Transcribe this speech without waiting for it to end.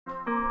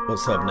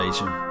What's up,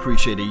 nation?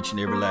 Appreciate each and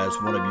every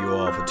last one of you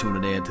all for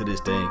tuning in to this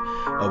thing.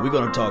 We're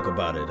going to talk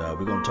about it.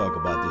 We're going to talk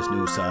about this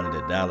new signing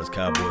that Dallas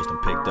Cowboys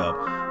have picked up.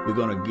 We're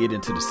going to get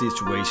into the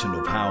situation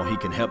of how he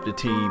can help the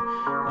team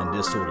and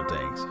this sort of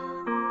things.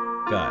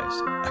 Guys,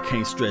 I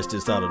can't stress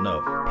this out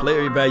enough.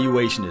 Player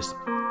evaluation is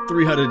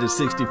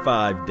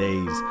 365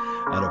 days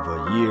out of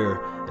a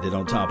year, and then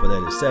on top of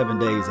that is 7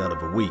 days out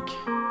of a week.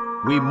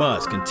 We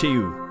must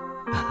continue.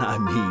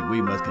 We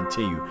must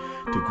continue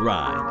to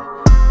grind.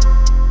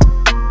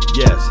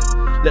 Yes,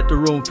 let the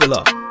room fill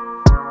up.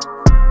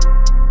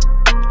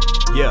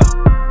 Yeah.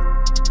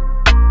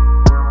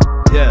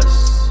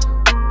 Yes.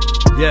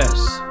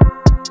 Yes.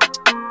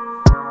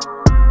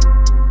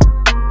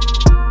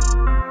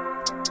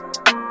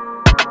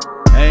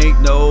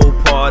 Ain't no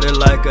party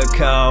like a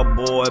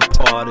cowboy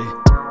party.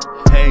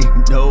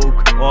 Ain't no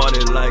party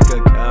like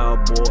a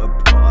cowboy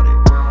party.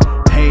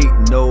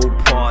 Ain't no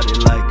party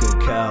like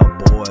a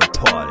cowboy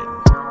party.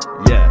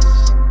 Yes.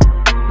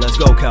 Let's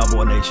go,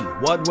 Cowboy Nation.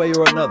 One way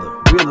or another,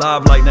 we're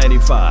live like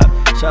 95.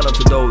 Shout out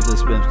to those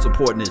that's been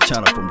supporting this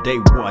channel from day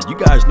one. You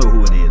guys know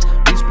who it is.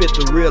 We spit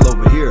the real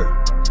over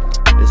here.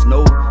 There's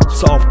no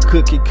soft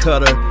cookie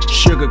cutter,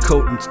 sugar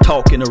coating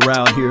talking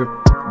around here.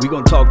 We're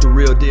going to talk the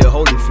real deal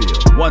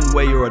Holyfield. One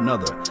way or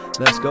another.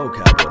 Let's go,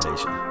 Cowboy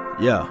Nation.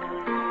 Yeah.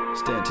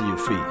 Stand to your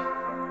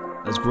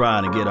feet. Let's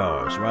grind and get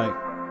ours, right?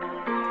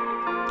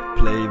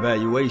 Play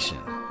evaluation.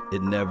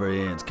 It never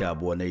ends,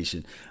 Cowboy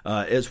Nation.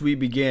 As we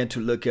began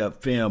to look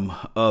at film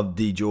of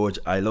the George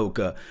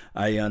Iloka,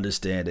 I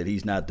understand that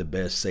he's not the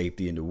best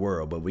safety in the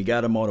world, but we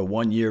got him on a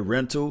 1-year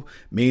rental,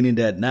 meaning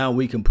that now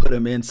we can put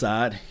him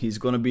inside. He's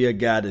going to be a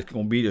guy that's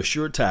going to be a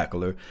sure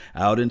tackler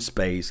out in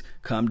space,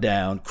 come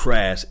down,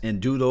 crash, and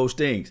do those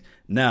things.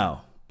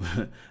 Now,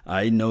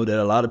 I know that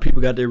a lot of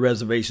people got their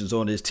reservations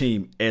on this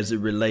team as it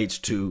relates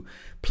to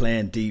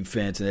playing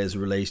defense and as it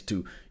relates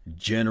to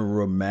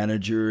general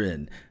manager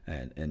and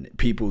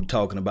people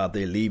talking about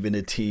they're leaving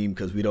the team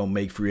because we don't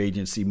make free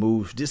agency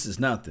moves. This is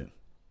nothing.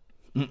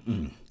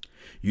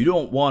 You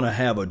don't want to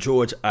have a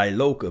George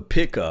Iloka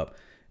pickup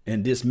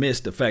and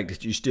dismiss the fact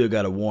that you still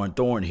got a Warren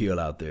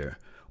Thornhill out there,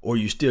 or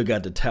you still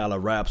got the Tyler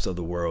Rapps of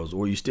the world,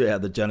 or you still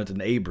have the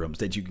Jonathan Abrams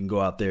that you can go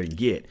out there and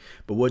get.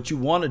 But what you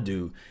want to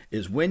do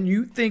is when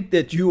you think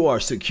that you are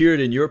secured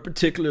in your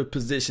particular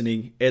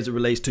positioning as it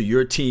relates to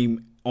your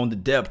team on the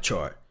depth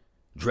chart,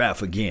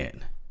 draft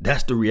again.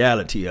 That's the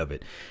reality of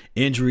it.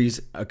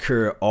 Injuries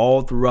occur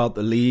all throughout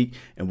the league,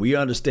 and we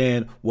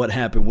understand what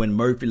happened when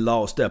Murphy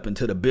Law stepped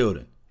into the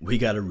building. We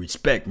got to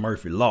respect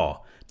Murphy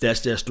Law.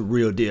 That's just the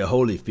real deal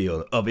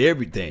Holyfield of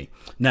everything.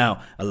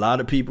 Now, a lot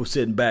of people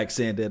sitting back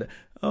saying that,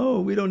 oh,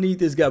 we don't need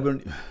this guy.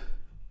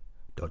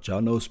 Don't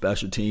y'all know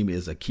special team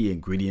is a key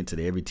ingredient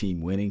to every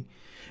team winning?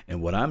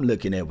 And what I'm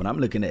looking at, when I'm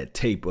looking at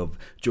tape of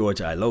George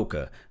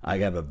Iloka, I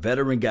have a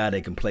veteran guy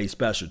that can play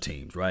special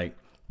teams, right?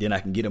 Then I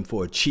can get him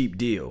for a cheap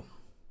deal.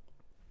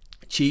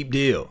 Cheap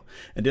deal.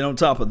 And then on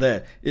top of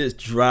that, it's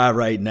dry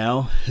right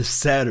now. It's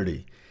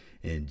Saturday.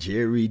 And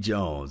Jerry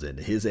Jones and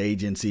his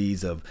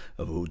agencies of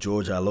who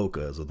George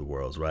Iloka is of the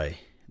world, right?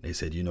 They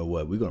said, you know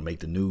what, we're going to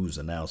make the news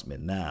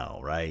announcement now,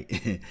 right?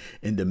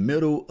 In the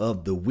middle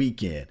of the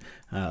weekend.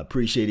 I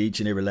appreciate each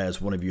and every last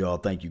one of you all.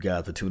 Thank you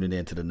guys for tuning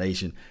in to the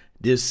nation.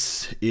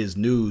 This is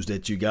news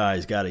that you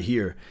guys got to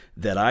hear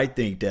that I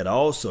think that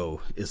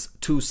also is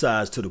two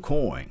sides to the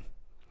coin.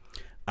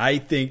 I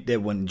think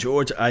that when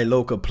George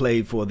Iloka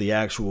played for the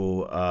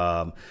actual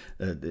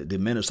the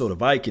Minnesota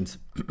Vikings,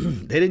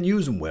 they didn't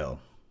use him well.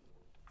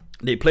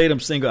 They played him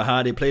single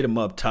high. They played him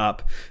up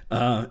top.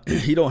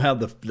 He don't have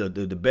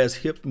the best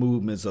hip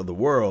movements of the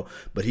world,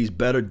 but he's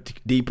better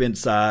deep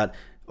inside.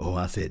 Oh,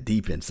 I said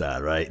deep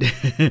inside, right?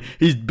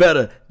 He's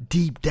better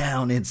deep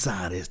down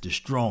inside as the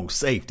strong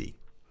safety.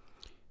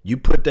 You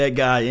put that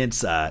guy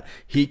inside,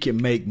 he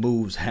can make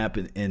moves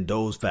happen in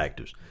those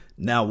factors.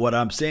 Now, what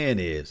I'm saying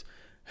is,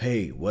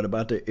 hey, what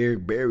about the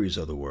Eric Berrys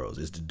of the world?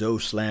 Is the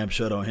door slam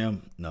shut on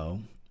him?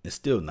 No, it's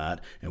still not.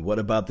 And what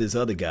about this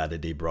other guy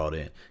that they brought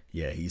in?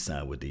 Yeah, he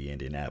signed with the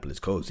Indianapolis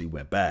Colts. He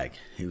went back.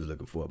 He was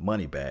looking for a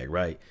money bag,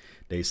 right?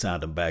 They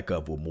signed him back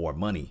up with more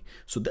money.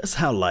 So that's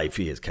how life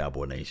is,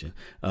 Cowboy Nation.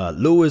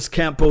 Louis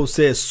Campos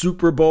says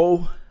Super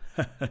Bowl.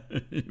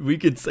 We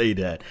can say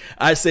that.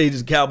 I say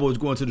the Cowboys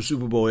going to the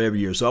Super Bowl every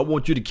year. So I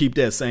want you to keep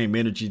that same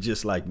energy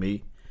just like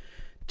me.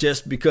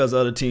 Just because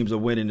other teams are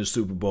winning the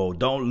Super Bowl,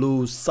 don't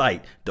lose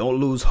sight. Don't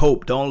lose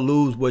hope. Don't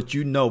lose what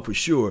you know for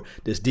sure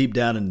that's deep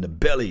down in the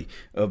belly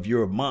of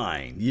your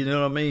mind. You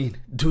know what I mean?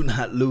 Do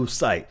not lose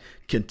sight.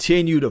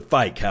 Continue to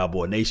fight,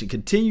 Cowboy Nation.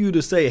 Continue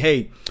to say,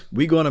 hey,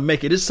 we're going to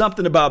make it. It's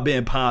something about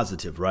being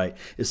positive, right?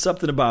 It's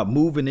something about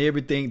moving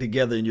everything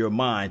together in your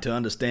mind to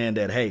understand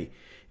that, hey,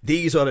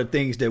 these are the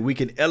things that we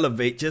can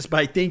elevate just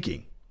by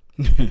thinking.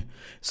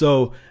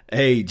 So,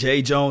 hey,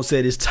 Jay Jones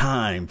said it's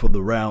time for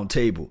the round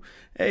table.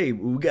 hey,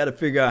 we got to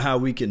figure out how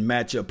we can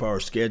match up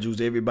our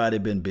schedules. Everybody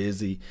been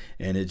busy,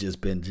 and it's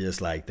just been just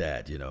like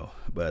that,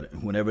 But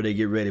whenever they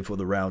get ready for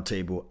the round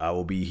table, I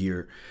will be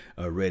here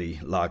ready,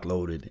 locked,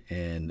 loaded,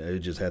 and it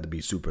just had to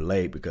be super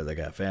late because I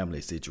got family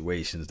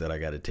situations that I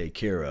got to take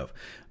care of.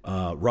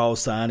 Raw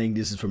signing,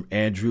 this is from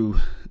Andrew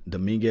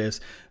Dominguez.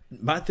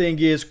 My thing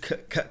is,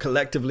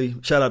 collectively,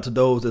 shout out to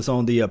those that's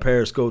on the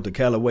Periscope, the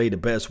Callaway, the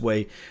best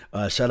way.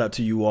 Shout out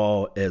to you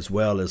all as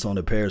well as on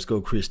the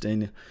Periscope,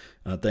 Christina.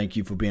 Thank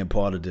you for being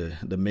part of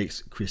the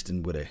mix,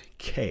 Kristen with a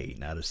K,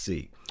 not a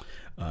C.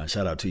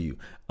 Shout out to you.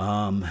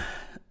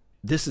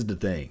 This is the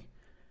thing.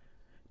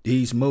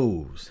 These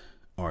moves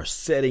are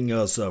setting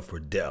us up for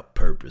depth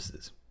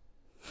purposes.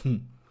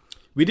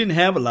 We didn't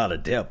have a lot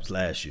of depth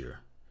last year,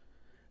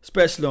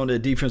 especially on the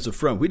defensive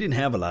front. We didn't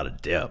have a lot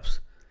of depth.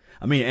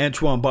 I mean,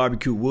 Antoine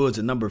Barbecue Woods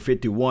at number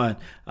 51,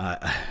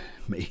 I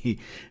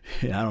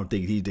don't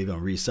think they're going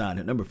to re-sign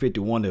him. Number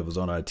 51 that was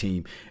on our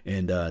team,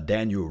 and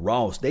Daniel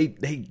Ross, they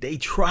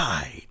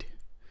tried.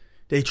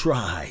 They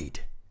tried.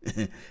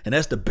 And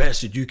that's the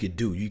best that you could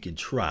do. You can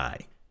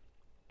try.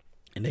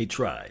 And they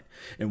tried.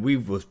 And we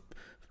was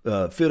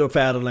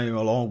fiddle-faddling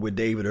along with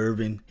David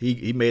Irving.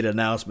 He made an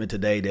announcement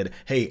today that,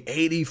 hey,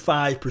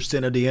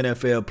 85% of the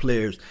NFL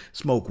players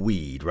smoke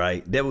weed,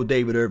 right? That's what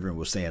David Irving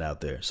was saying out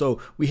there. So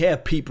we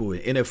have people,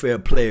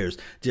 NFL players,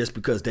 just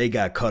because they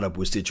got caught up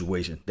with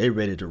situations, they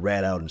ready to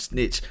rat out and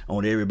snitch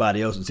on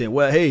everybody else and saying,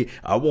 well, hey,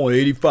 I want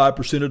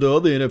 85% of the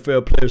other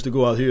NFL players to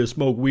go out here and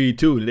smoke weed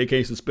too, and they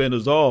can't suspend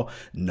us all.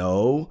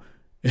 No.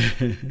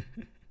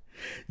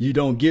 You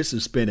don't get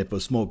suspended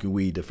for smoking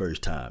weed the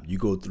first time. You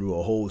go through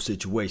a whole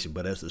situation,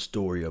 but that's a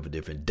story of a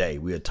different day.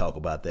 We'll talk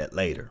about that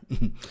later.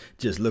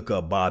 Just look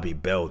up Bobby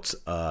Belt's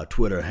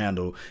Twitter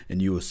handle,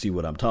 and you will see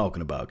what I'm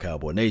talking about,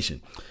 Cowboy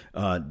Nation.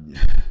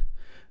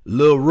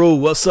 Lil Rue,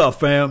 what's up,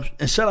 fam?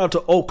 And shout out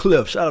to Oak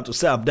Cliff. Shout out to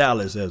South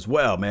Dallas as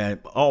well,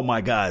 man. All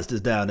my guys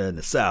just down there in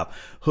the South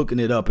hooking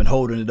it up and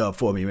holding it up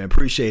for me, man.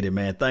 Appreciate it,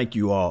 man. Thank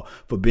you all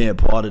for being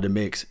part of the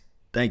mix.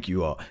 Thank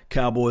you all.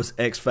 Cowboys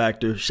X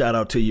Factor, shout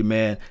out to you,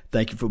 man.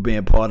 Thank you for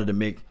being part of the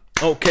mix.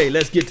 Okay,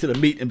 let's get to the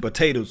meat and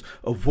potatoes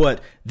of what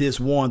this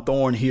Warren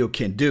Thornhill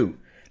can do.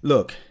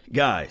 Look,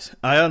 guys,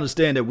 I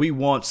understand that we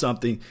want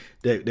something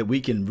that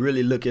we can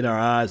really look in our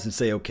eyes and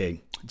say,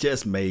 okay,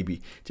 just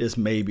maybe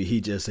he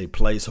just a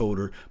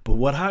placeholder. But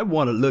what I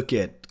want to look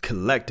at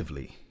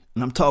collectively,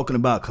 and I'm talking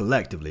about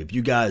collectively, if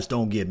you guys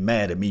don't get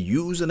mad at me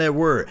using that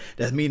word,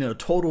 that's meaning a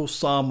total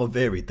sum of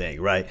everything,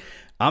 right?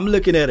 I'm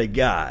looking at a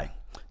guy.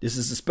 This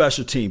is a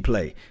special team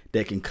play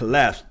that can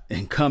collapse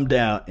and come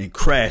down and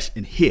crash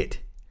and hit.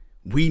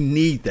 We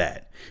need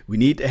that. We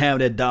need to have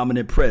that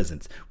dominant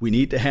presence. We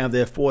need to have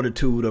that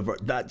fortitude of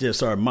not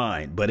just our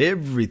mind, but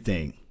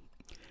everything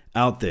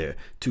out there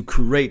to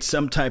create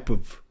some type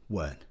of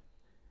what?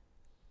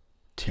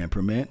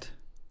 Temperament,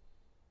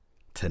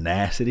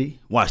 tenacity.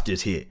 Watch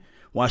this hit.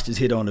 Watch this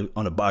hit on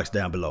the box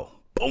down below.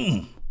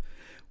 Boom.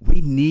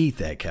 We need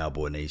that,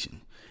 Cowboy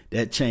Nation.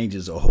 That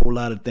changes a whole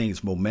lot of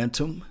things.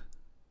 Momentum.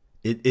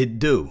 It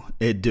do.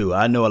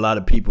 I know a lot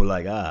of people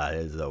like,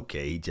 it's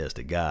okay, he's just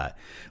a guy.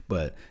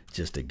 But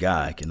just a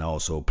guy can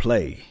also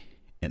play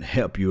and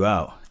help you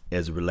out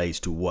as it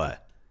relates to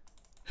what?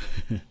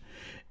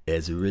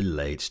 As it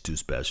relates to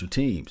special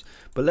teams.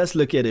 But let's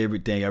look at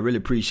everything. I really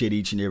appreciate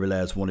each and every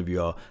last one of you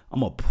all.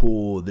 I'm going to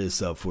pull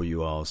this up for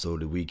you all so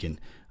that we can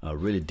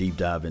really deep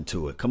dive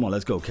into it. Come on,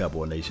 let's go,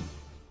 Cowboy Nation.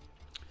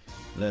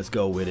 Let's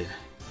go with it.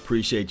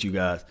 Appreciate you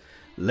guys.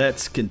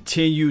 Let's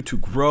continue to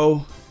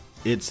grow.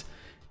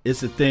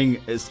 It's a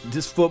thing. It's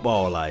this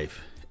football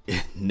life.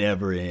 It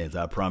never ends.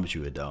 I promise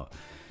you it don't.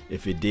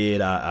 If it did,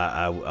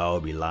 I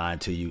would be lying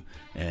to you.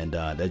 And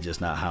that's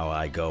just not how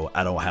I go.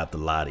 I don't have to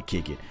lie to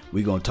kick it.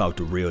 We're going to talk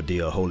the real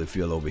deal,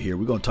 Holyfield over here.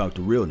 We're going to talk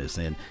the realness.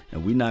 And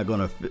we're not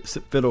going to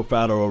fiddle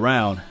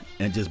around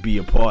and just be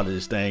a part of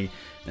this thing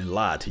and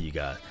lie to you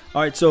guys.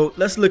 All right, so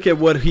let's look at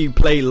what he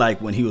played like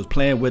when he was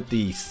playing with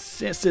the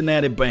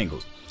Cincinnati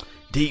Bengals.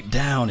 Deep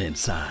down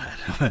inside.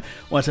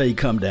 Watch how you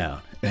come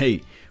down.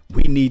 Hey,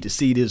 we need to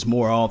see this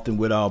more often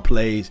with our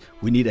plays.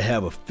 We need to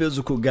have a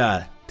physical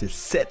guy to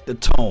set the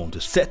tone,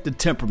 to set the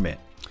temperament,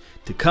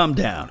 to come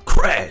down,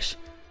 crash,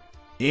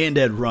 end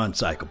that run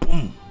cycle.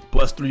 Boom,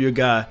 bust through your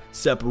guy,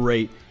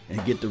 separate,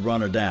 and get the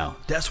runner down.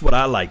 That's what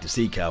I like to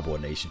see, Cowboy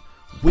Nation.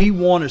 We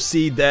want to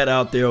see that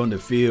out there on the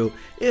field.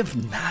 If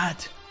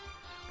not,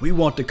 we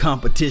want the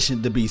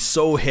competition to be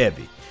so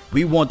heavy.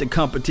 We want the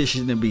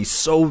competition to be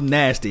so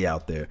nasty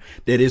out there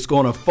that it's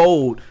going to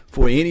fold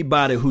for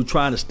anybody who's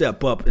trying to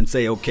step up and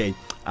say, okay,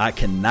 I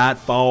cannot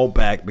fall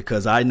back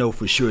because I know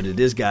for sure that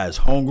this guy is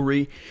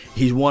hungry.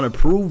 He's want to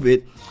prove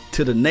it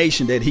to the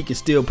nation that he can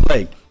still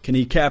play. Can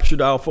he capture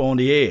it off on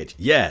the edge?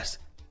 Yes.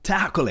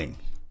 Tackling.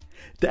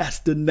 That's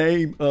the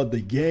name of the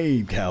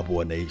game,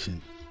 Cowboy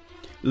Nation.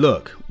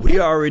 Look, we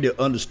already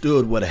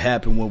understood what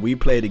happened when we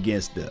played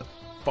against the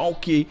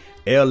funky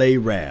LA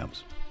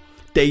Rams.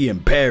 They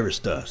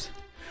embarrassed us.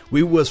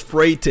 We was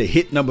afraid to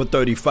hit number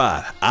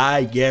 35.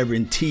 I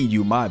guarantee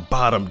you my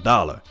bottom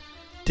dollar.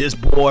 This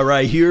boy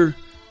right here,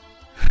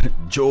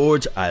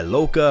 George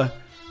Iloka,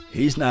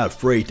 he's not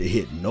afraid to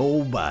hit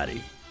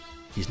nobody.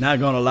 He's not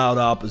going to allow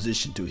the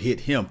opposition to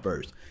hit him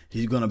first.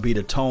 He's going to be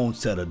the tone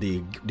setter,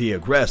 the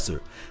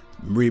aggressor.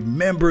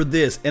 Remember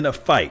this in a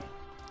fight.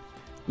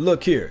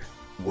 Look here,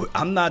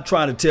 I'm not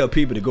trying to tell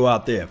people to go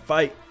out there and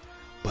fight,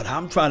 but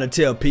I'm trying to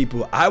tell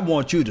people I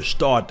want you to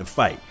start the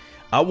fight.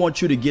 I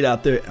want you to get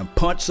out there and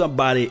punch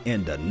somebody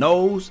in the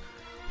nose,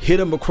 hit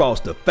him across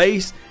the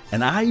face,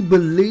 and I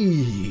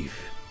believe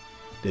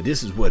that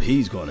this is what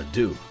he's going to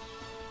do.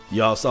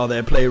 Y'all saw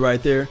that play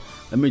right there?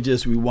 Let me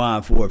just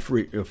rewind for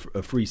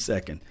a few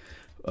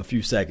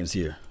seconds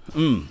here.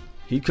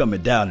 He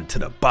coming down into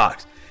the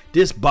box.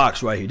 This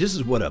box right here, this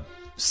is what a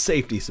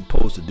safety is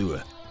supposed to do.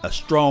 A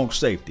strong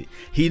safety.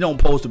 He don't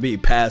supposed to be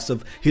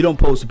passive. He don't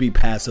supposed to be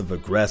passive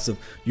aggressive.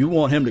 You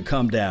want him to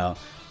come down,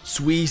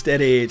 squeeze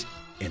that edge,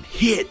 and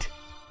hit.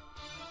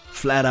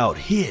 Flat out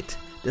hit.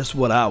 That's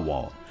what I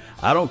want.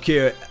 I don't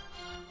care.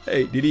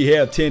 Hey, did he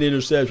have 10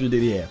 interceptions?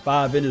 Did he have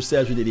 5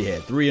 interceptions? Did he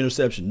have 3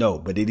 interceptions? No,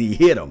 but did he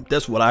hit them?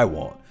 That's what I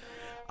want.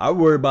 I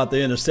worry about the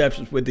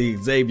interceptions with the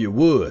Xavier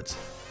Woods.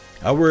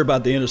 I worry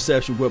about the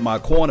interception with my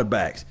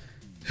cornerbacks.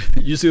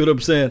 You see what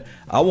I'm saying?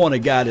 I want a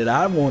guy that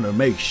I want to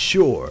make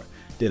sure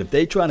that if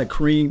they trying to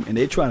cream and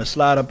they trying to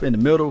slide up in the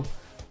middle,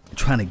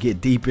 trying to get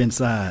deep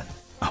inside,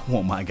 I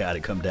want my guy to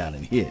come down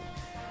and hit.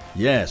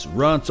 Yes,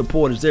 run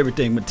support is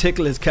everything.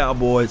 Meticulous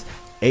Cowboys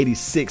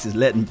 86 is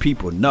letting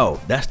people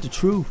know. That's the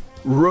truth.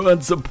 Run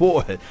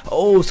support.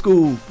 Old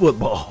school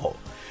football.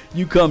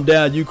 You come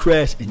down, you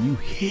crash, and you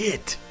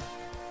hit.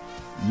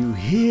 You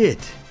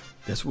hit.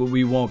 That's what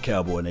we want,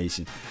 Cowboy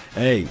Nation.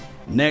 Hey,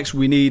 next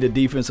we need a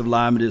defensive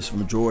lineman. This is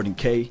from Jordan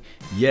K.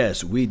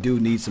 Yes, we do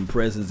need some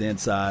presence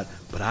inside,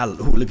 but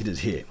look at this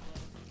hit.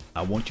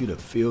 I want you to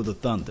feel the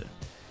thunder.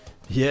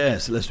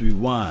 Yes, let's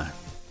rewind.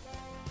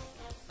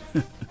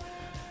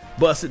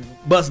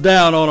 Bust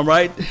down on him,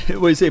 right?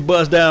 What do you say,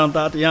 bust down on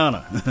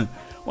Tatiana?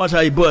 Watch how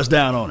you bust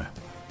down on her.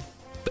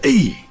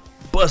 Hey,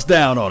 bust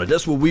down on it.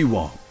 That's what we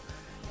want.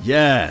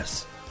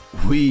 Yes,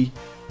 we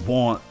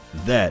want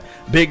that.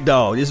 Big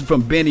dog. This is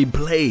from Benny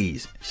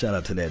Blaze. Shout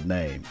out to that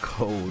name.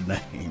 Cold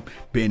name.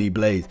 Benny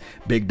Blaze.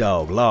 Big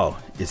dog. Law.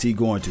 Is he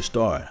going to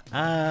start?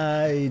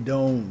 I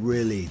don't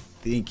really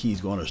think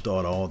he's going to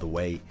start all the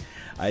way.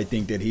 I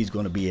think that he's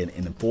going to be an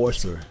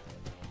enforcer.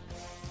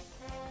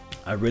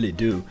 I really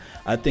do.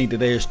 I think that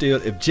they're still,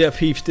 if Jeff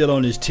Heath's still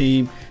on his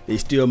team, they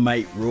still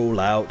might roll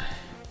out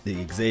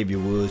the Xavier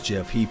Woods,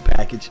 Jeff Heath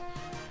package.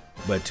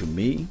 But to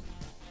me,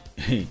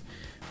 when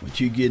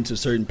you get into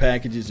certain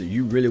packages and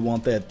you really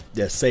want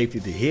that safety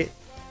to hit,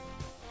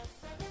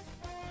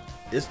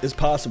 it's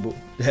possible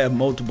to have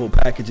multiple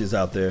packages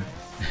out there.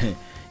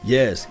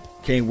 Yes,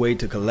 can't wait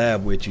to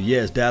collab with you.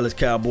 Yes, Dallas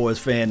Cowboys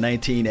fan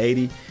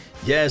 1980.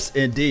 Yes,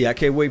 indeed. I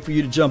can't wait for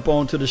you to jump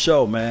on to the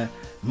show, man.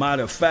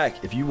 Matter of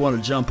fact, if you want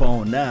to jump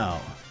on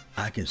now,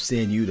 I can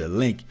send you the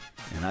link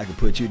and I can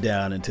put you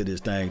down into this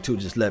thing too.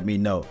 Just let me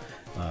know.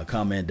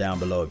 Comment down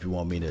below if you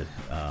want me to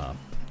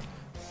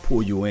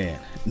pull you in.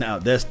 Now,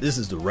 this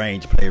is the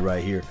range play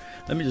right here.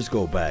 Let me just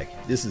go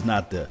back. This is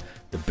not the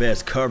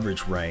best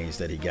coverage range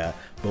that he got,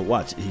 but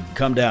watch. He can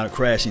come down and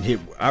crash and hit.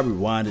 I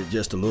rewind it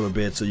just a little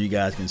bit so you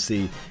guys can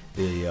see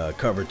the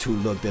cover 2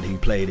 look that he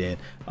played in.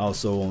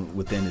 Also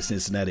within the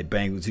Cincinnati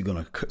Bengals, he's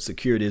going to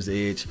secure this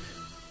edge.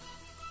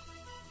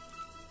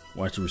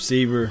 Watch the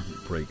receiver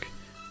break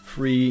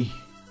free,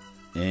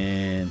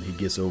 and he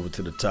gets over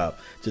to the top.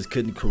 Just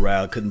couldn't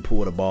corral, couldn't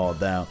pull the ball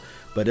down.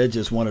 But that's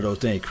just one of those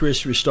things.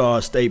 Chris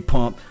Richard, stay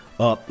pumped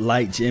up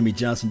like Jimmy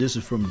Johnson. This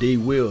is from D.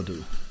 Will,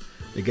 dude.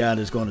 The guy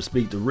that's going to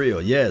speak the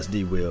real. Yes,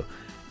 D. Will.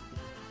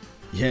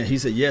 Yeah, he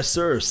said, yes,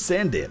 sir,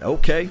 send it.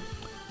 Okay.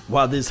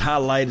 While this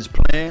highlight is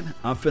playing,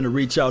 I'm finna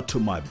reach out to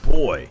my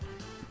boy,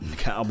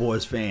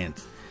 Cowboys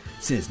fans,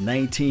 since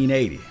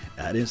 1980.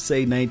 I didn't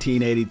say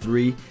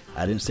 1983.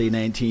 I didn't say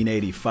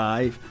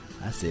 1985.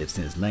 I said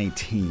since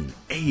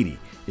 1980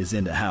 is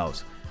in the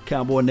house.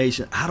 Cowboy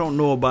Nation, I don't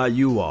know about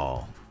you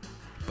all,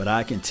 but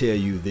I can tell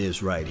you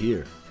this right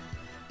here,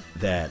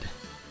 that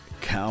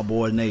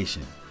Cowboy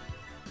Nation,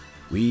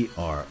 we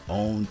are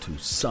on to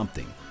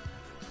something.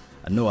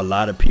 I know a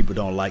lot of people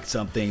don't like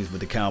some things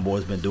what the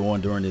Cowboys been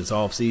doing during this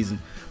offseason,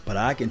 but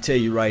I can tell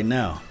you right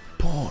now,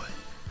 boy,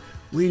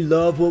 we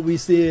love what we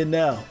seeing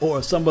now,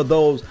 or some of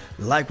those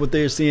like what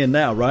they're seeing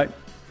now, right?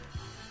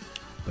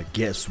 But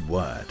guess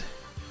what?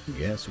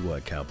 Guess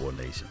what, Cowboy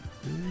Nation?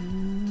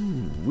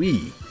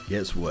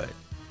 Guess what?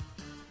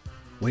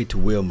 Wait till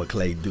Will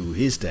McClay do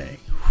his thing.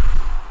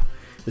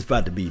 It's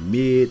about to be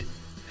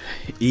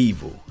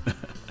mid-evil.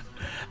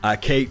 I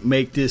can't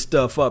make this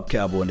stuff up,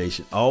 Cowboy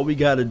Nation. All we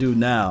got to do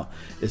now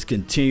is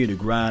continue to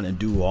grind and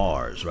do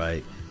ours,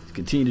 right?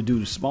 Continue to do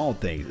the small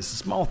things. It's the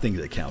small things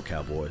that count,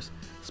 Cowboys.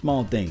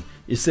 Small thing.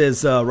 It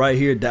says right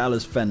here,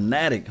 Dallas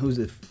Fanatic. Who's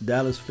it?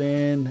 Dallas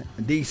Fan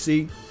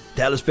DC.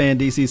 Dallas Fan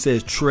DC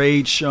says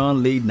trade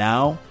Sean Lee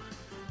now,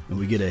 and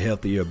we get a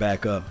healthier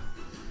backup.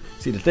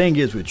 See, the thing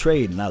is with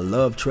trading, I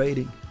love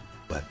trading,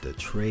 but the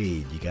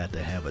trade, you got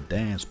to have a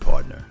dance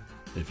partner.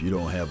 If you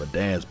don't have a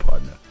dance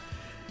partner,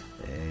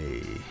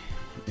 hey,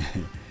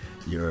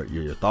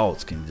 your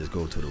thoughts can just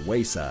go to the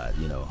wayside.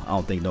 You know, I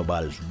don't think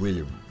nobody's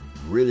really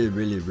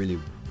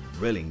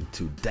willing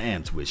to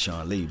dance with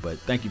Sean Lee. But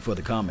thank you for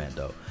the comment,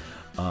 though.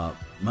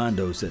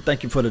 Mondo said,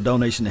 thank you for the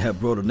donation to help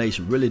grow the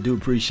nation. Really do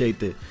appreciate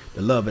the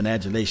love and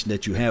adulation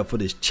that you have for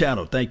this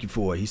channel. Thank you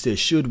for it. He said,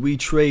 should we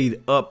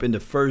trade up in the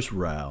first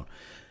round?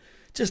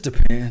 Just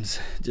depends.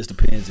 Just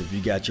depends if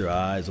you got your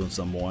eyes on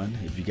someone,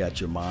 if you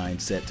got your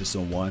mind set to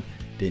someone,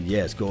 then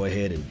yes, go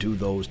ahead and do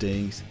those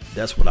things.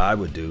 That's what I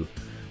would do.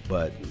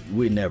 But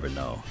we never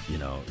know. You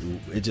know,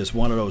 it's just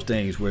one of those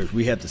things where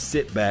we have to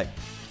sit back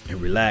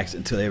and relax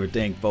until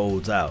everything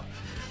folds out.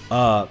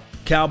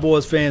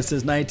 Cowboys fans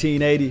since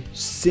 1980,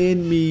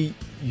 send me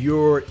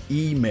your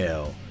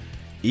email.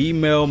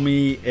 Email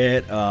me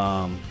at,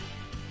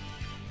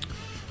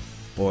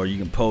 or you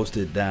can post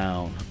it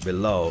down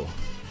below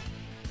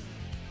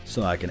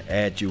so I can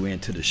add you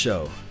into the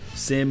show.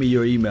 Send me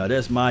your email.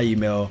 That's my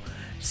email.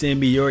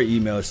 Send me your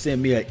email.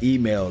 Send me an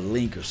email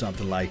link or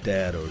something like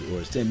that,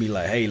 or send me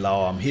like, hey,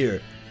 Law, I'm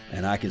here,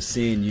 and I can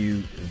send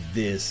you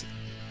this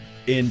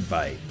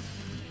invite.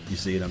 You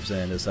see what I'm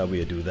saying? That's how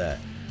we'll do that.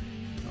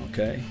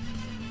 Okay?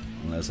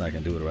 Unless I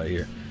can do it right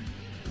here.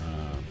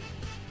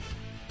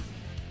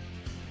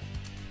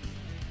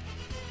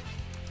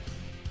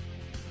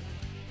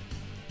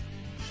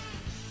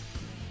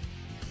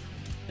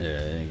 Yeah,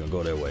 it ain't gonna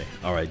go that way.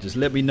 All right, just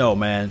let me know,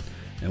 man,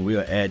 and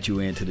we'll add you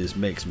into this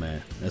mix,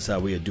 man. That's how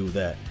we'll do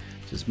that.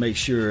 Just make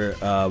sure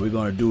we're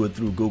gonna do it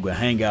through Google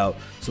Hangout.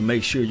 So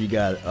make sure you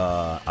got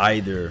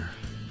either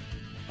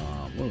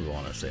what do I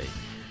want to say?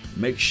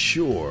 Make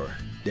sure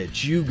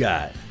that you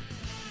got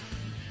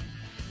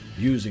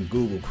using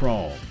Google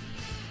Chrome.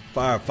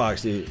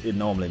 Firefox, it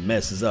normally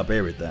messes up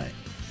everything.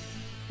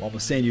 Well, I'm gonna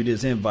send you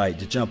this invite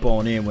to jump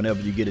on in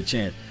whenever you get a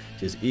chance.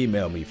 Just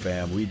email me,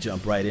 fam. We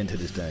jump right into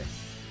this thing.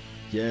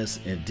 Yes,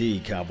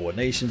 indeed, Cowboy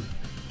Nation.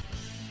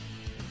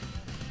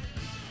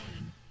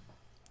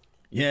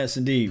 Yes,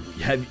 indeed.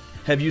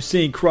 Have you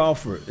seen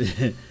Crawford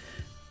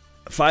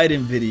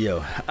fighting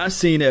video? I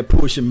seen that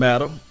pushing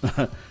battle.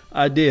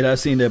 I did. I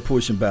seen that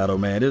pushing battle,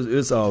 man.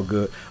 It's all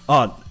good.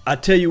 I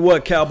tell you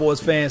what, Cowboys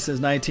fans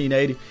since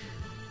 1980,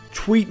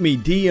 tweet me,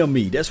 DM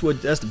me. That's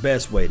the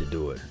best way to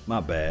do it. My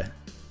bad.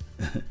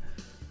 Let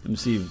me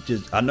see.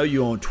 I know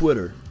you're on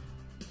Twitter.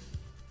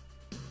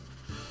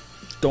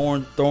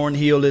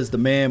 Thornhill is the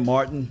man,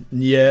 Martin.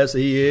 Yes,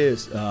 he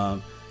is.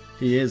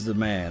 He is the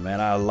man, man.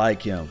 I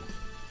like him.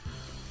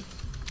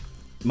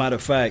 Matter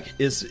of fact,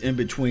 it's in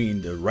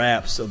between the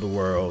raps of the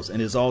worlds,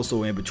 and it's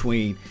also in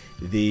between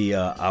the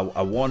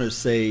I want to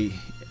say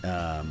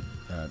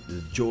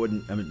the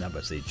Jordan. I mean, not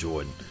about to say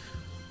Jordan.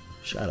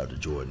 Shout out to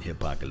Jordan,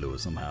 Hip Hop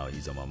Lewis. Somehow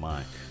he's on my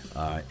mind.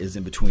 It's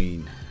in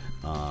between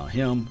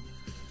him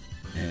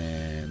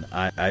and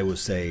I would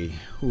say,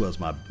 who else?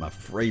 My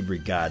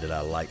favorite guy that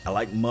I like. I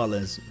like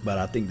Mullins, but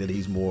I think that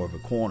he's more of a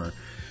corner.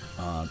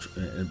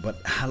 But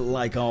I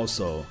like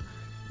also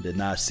the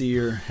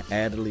Nasir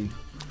Adderley.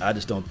 I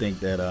just don't think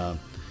that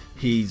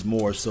he's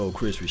more so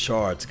Chris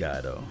Richard's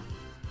guy, though.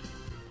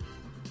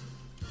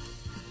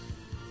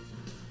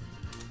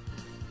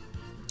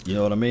 You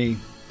know what I mean?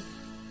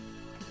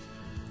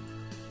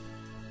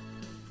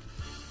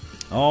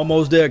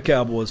 Almost there,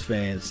 Cowboys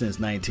fans, since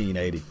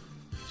 1980.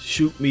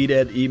 Shoot me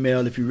that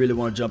email if you really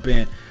want to jump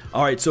in.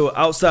 All right, so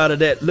outside of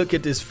that, look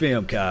at this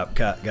film,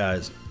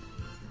 guys.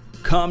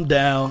 Calm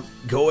down,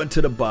 go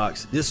into the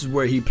box. This is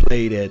where he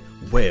played at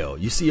well.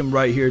 You see him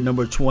right here,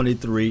 number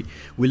 23.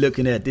 We're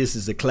looking at this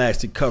is a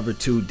classic cover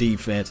 2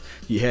 defense.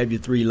 You have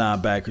your 3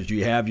 linebackers.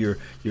 You have your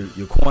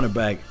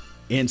cornerback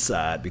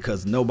inside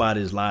because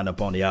nobody is lined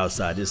up on the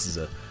outside. This is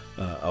a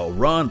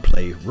run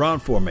play, run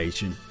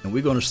formation, and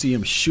we're going to see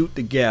him shoot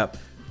the gap,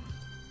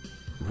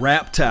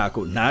 wrap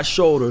tackle, not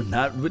shoulder,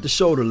 not with the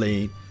shoulder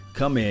lean.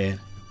 Come in,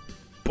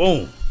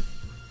 boom.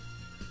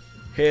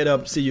 Head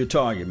up, see your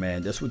target,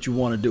 man. That's what you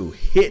want to do.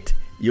 Hit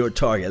your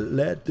target.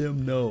 Let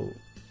them know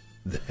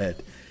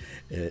that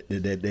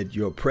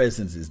your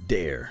presence is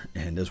there.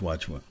 And just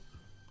watch one.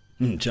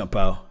 Jump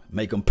out,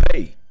 make them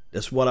pay.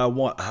 That's what I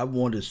want. I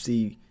want to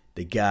see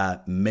the guy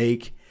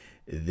make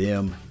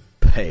them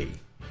pay.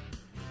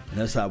 And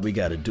that's how we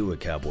got to do it,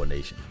 Cowboy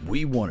Nation.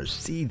 We want to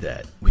see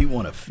that. We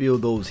want to feel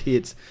those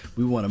hits.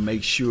 We want to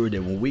make sure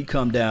that when we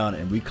come down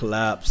and we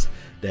collapse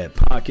that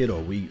pocket or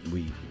we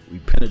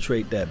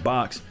penetrate that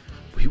box,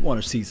 we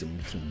want to see some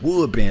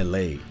wood being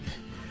laid.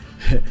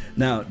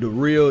 Now, the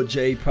real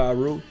Jay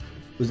Peru,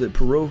 was it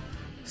Peru?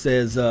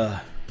 Says,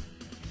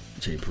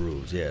 Jay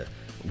Peru's, yeah.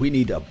 We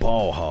need a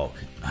ball hawk.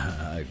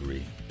 I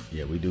agree.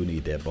 Yeah, we do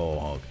need that ball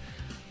hawk.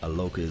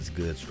 Iloka is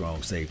good,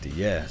 strong safety.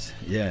 Yes.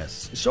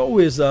 So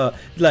is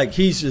like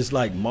he's just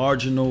like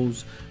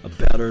marginals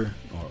better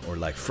or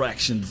like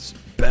fractions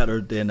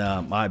better than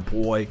my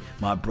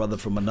brother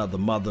from another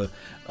mother,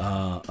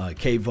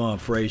 Kayvon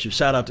Frazier.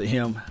 Shout out to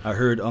him. I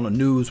heard on the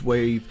news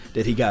wave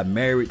that he got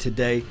married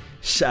today.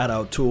 Shout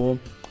out to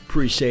him.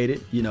 Appreciate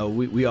it. You know,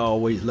 we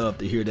always love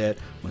to hear that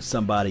when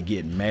somebody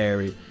getting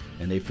married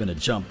and they finna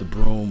jump the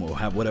broom or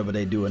have whatever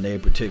they do in their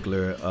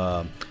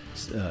particular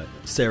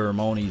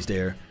ceremonies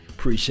there.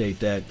 Appreciate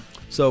that.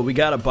 So we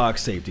got a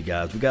box safety,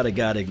 guys. We got a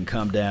guy that can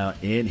come down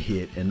and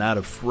hit and not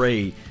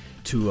afraid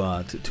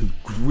to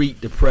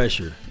greet the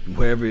pressure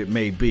wherever it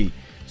may be.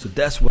 So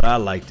that's what I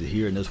like to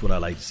hear, and that's what I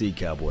like to see,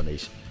 Cowboy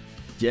Nation.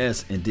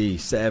 Yes, indeed,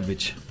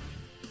 Savage.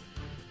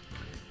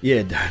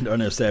 Yeah,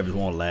 Darnell Savage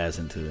won't last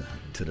into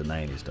the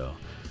 90s, though.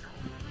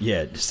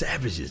 Yeah,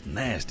 Savage is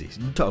nasty.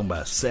 You're talking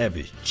about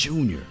Savage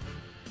Jr.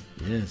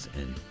 Yes,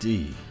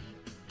 indeed.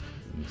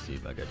 Let me see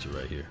if I got you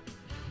right here.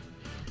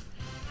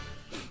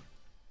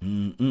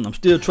 I'm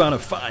still trying to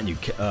find you,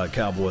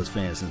 Cowboys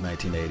fans, since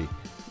 1980.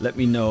 Let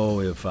me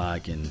know if I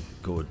can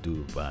go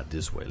do about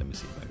this way. Let me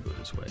see if I can go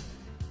this way.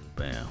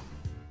 Bam.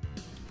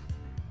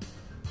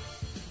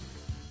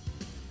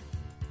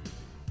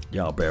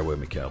 Y'all bear with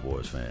me,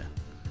 Cowboys fan.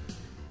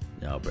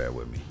 Y'all bear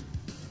with me.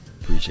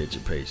 Appreciate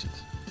your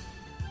patience.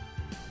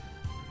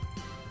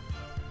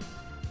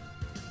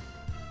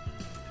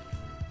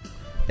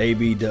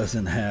 AB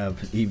doesn't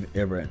have even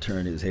ever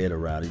turned his head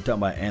around. He's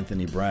talking about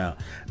Anthony Brown.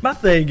 My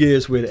thing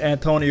is with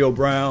Antonio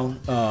Brown,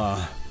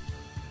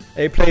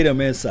 they played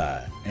him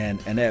inside, and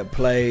that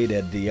play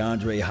that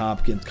DeAndre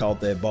Hopkins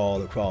caught that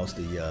ball across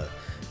the.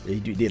 He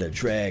did a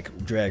drag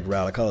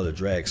route. I call it a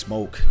drag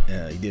smoke.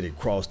 He did it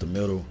across the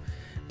middle,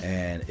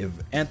 and if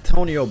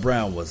Antonio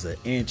Brown was an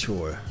inch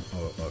or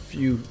a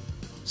few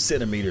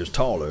centimeters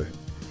taller,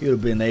 he would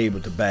have been able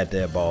to bat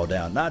that ball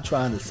down. Not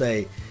trying to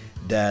say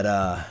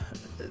that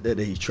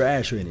he's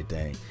trash or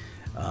anything,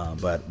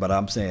 but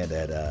I'm saying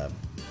that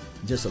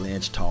just an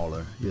inch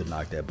taller, he would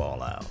knock that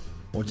ball out,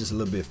 or just a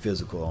little bit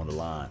physical on the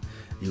line,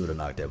 he would have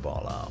knocked that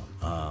ball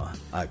out.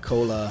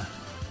 Iloka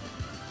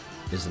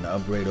is an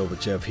upgrade over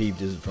Jeff Heath.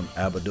 This is from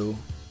Abdul.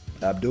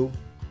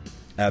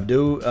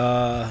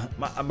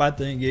 My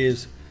thing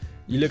is,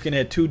 you're looking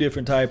at two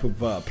different type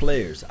of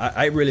players.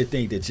 I really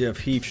think that Jeff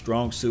Heath's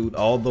strong suit,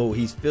 although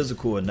he's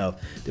physical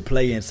enough to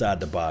play inside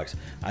the box,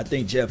 I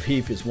think Jeff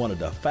Heath is one of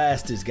the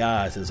fastest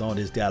guys that's on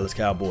this Dallas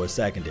Cowboys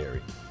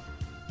secondary.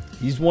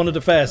 He's one of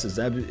the fastest.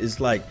 It's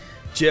like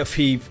Jeff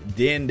Heath,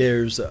 then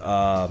there's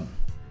Byron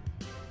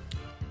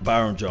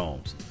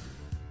Jones,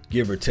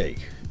 give or take.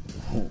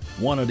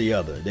 One or the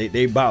other.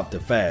 They bout the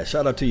fast.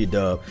 Shout out to you,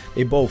 Dub.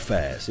 They both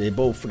fast. They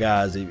both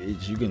guys.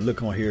 You can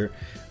look on here.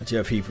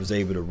 Jeff Heath was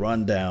able to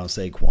run down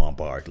Saquon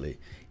Barkley.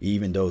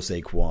 Even though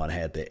Saquon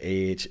had the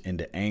edge and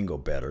the angle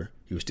better,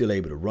 he was still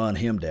able to run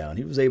him down.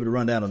 He was able to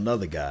run down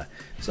another guy.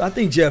 So I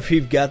think Jeff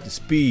Heath got the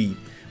speed.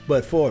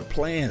 But for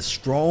playing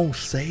strong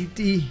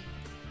safety,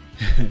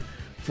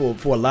 for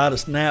a lot of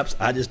snaps,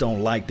 I just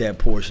don't like that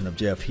portion of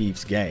Jeff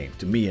Heath's game.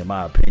 To me, in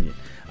my opinion,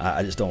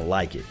 I just don't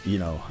like it.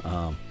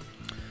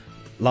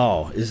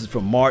 Law, this is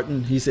from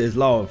Martin. He says,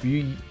 Law, if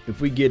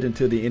we get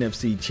into the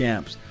NFC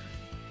champs,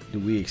 do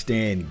we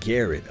extend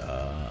Garrett?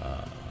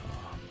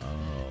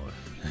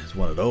 It's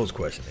one of those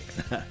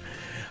questionings.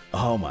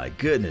 Oh my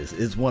goodness,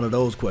 it's one of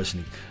those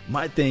questionings.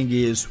 My thing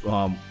is,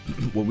 when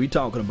we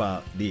talking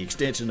about the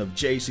extension of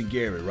Jason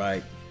Garrett,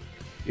 right?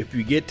 If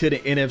we get to the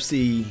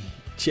NFC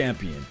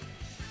champion,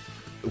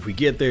 if we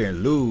get there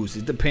and lose,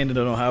 it's dependent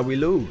on how we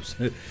lose.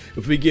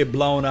 If we get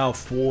blown out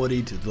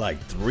 40 to like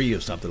 3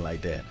 or something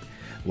like that,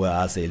 well,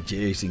 I say,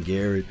 Jason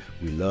Garrett,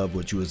 we love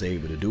what you was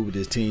able to do with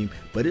this team,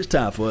 but it's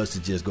time for us to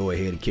just go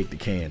ahead and kick the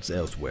cans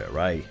elsewhere,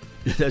 right?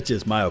 That's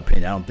just my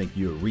opinion. I don't think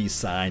you'll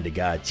re-sign the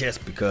guy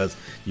just because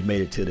you made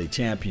it to the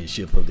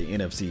championship of the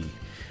NFC,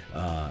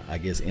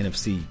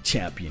 NFC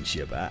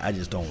championship. I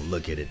just don't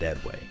look at it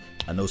that way.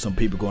 I know some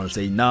people are going to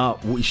say, nah,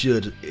 we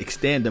should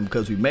extend them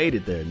because we made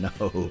it there.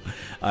 No,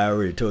 I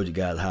already told you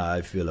guys how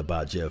I feel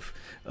about Jeff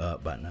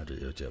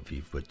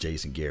Heath, but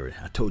Jason Garrett.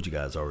 I told you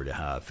guys already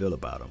how I feel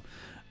about him.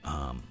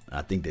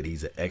 I think that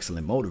he's an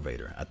excellent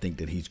motivator. I think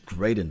that he's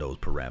great in those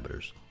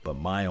parameters. But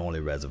my only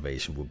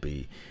reservation would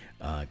be,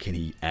 can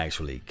he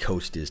actually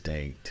coach this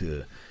thing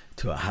to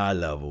a high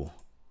level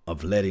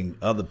of letting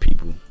other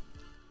people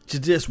to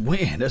just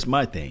win? That's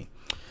my thing.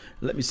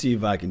 Let me see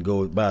if I can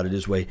go about it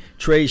this way.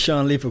 Trade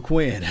Sean Lee for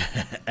Quinn.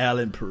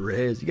 Alan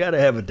Perez. You got to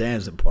have a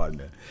dancing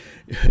partner.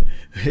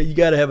 You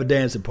got to have a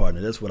dancing partner.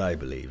 That's what I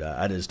believe.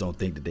 I just don't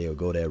think that they'll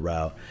go that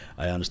route.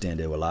 I understand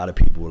that a lot of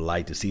people would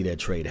like to see that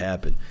trade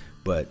happen.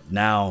 But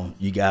now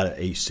you got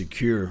a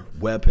secure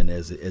weapon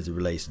as it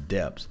relates to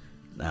depth.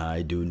 Now,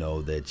 I do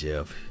know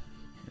that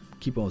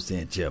keep on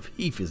saying Jeff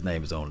Heath, his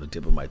name is on the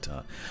tip of my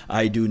tongue.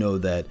 I do know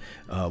that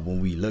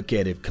when we look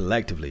at it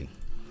collectively,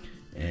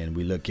 and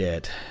we look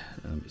at,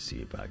 let me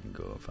see if I can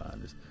go and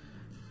find this.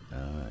 All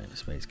right,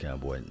 Space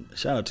Cowboy.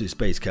 Shout out to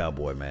Space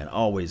Cowboy, man.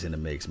 Always in the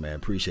mix, man.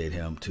 Appreciate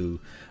him, too.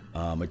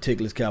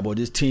 Meticulous Cowboy.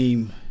 This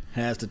team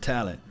has the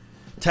talent.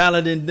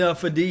 Talent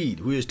enough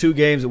indeed. We was 2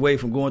 games away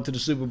from going to the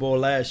Super Bowl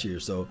last year.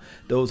 So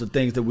those are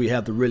things that we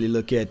have to really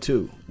look at,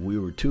 too. We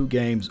were 2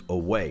 games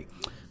away.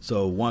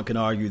 So one can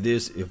argue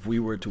this, if we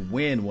were to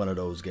win one of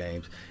those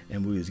games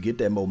and we was get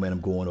that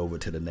momentum going over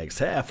to the next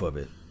half of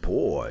it,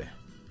 boy,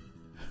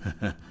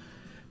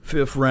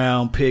 fifth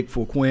round pick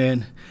for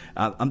Quinn.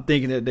 I'm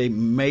thinking that they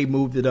may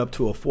move it up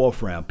to a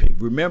fourth round pick.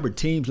 Remember,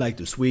 teams like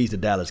to squeeze the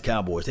Dallas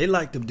Cowboys. They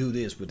like to do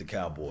this with the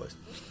Cowboys.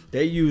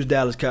 They use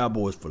Dallas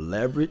Cowboys for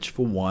leverage,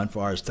 for one,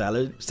 for our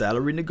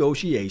salary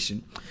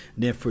negotiation.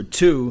 And then for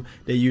two,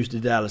 they use the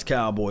Dallas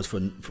Cowboys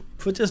for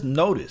just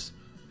notice.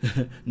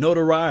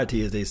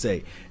 Notoriety, as they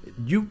say.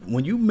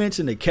 When you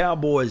mention the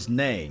Cowboys'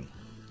 name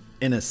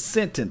in a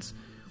sentence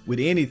with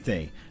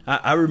anything,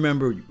 I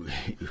remember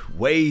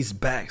ways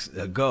back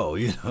ago,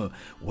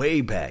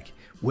 way back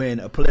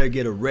when a player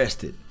get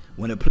arrested,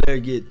 when a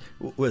player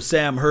with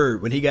Sam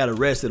Hurd, when he got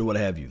arrested or what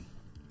have you.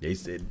 They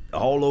said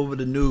all over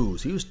the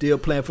news. He was still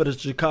playing for the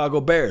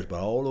Chicago Bears, but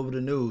all over the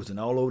news and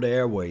all over the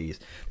airways,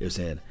 they're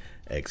saying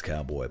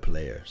ex-Cowboy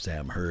player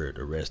Sam Hurd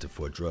arrested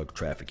for drug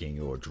trafficking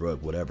or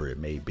drug whatever it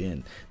may have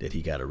been that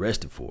he got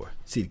arrested for.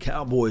 See, the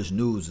Cowboys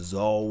news is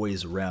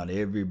always around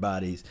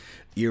everybody's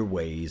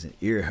earways and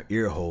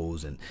ear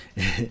holes and,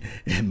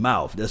 and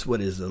mouth. That's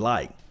what it's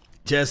like.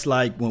 Just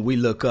like when we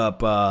look up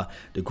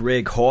the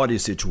Greg Hardy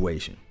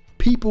situation.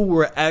 People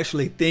were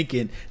actually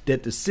thinking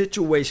that the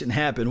situation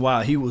happened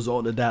while he was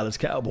on the Dallas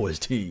Cowboys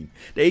team.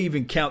 They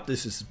even count the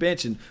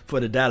suspension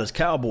for the Dallas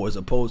Cowboys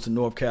opposed to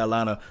North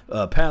Carolina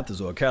Panthers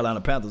or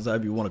Carolina Panthers,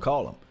 however you want to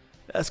call them.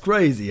 That's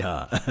crazy,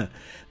 huh?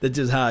 That's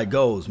just how it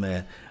goes,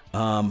 man.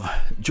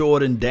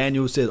 Jordan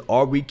Daniel says,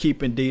 are we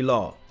keeping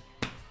D-Law?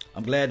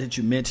 I'm glad that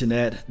you mentioned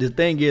that. The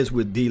thing is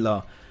with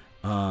D-Law,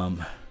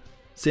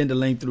 send the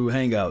link through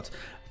Hangouts.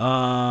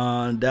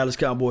 Dallas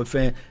Cowboy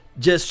fan,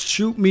 just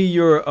shoot me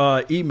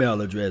your email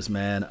address,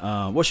 man.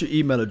 What's your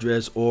email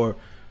address? Or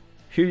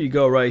here you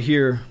go right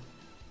here.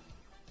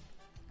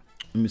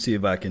 Let me see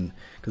if I can,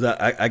 because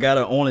I got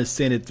to only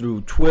send it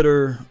through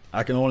Twitter.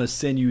 I can only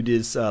send you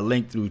this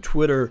link through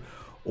Twitter,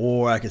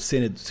 or I can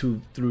send it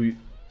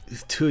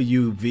to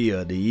you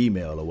via the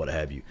email or what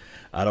have you.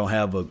 I don't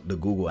have the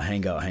Google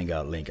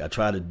Hangout link. I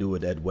try to do it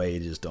that way.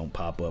 It just don't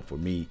pop up for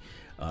me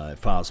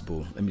if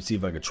possible. Let me see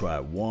if I can try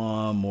it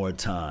one more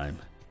time.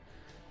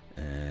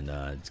 And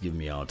it's giving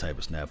me all type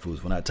of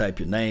snafus. When I type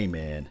your name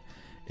in,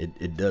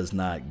 it does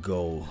not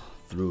go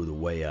through the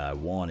way I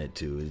want it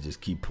to. It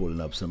just keep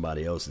pulling up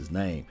somebody else's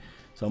name.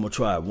 So I'm going to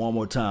try it one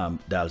more time,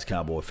 Dallas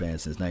Cowboy fan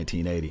since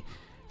 1980,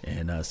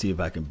 and see if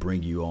I can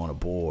bring you on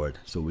aboard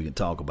so we can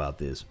talk about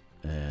this.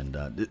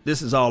 And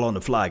this is all on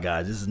the fly,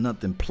 guys. This is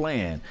nothing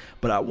planned.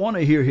 But I want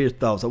to hear his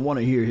thoughts. I want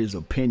to hear his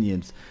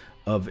opinions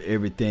of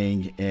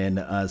everything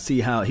and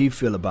see how he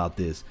feel about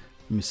this.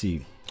 Let me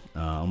see.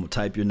 I'm going to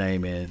type your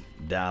name in,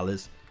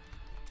 Dallas.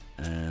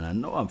 And I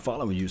know I'm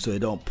following you, so it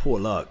don't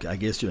pull up. I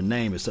guess your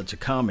name is such a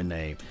common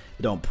name.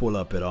 It don't pull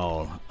up at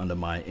all under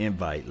my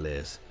invite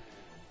list.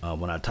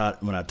 When I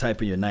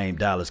type in your name,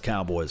 Dallas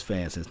Cowboys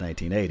fan since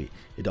 1980,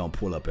 it don't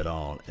pull up at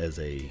all as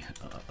a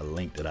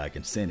link that I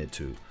can send it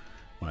to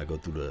when I go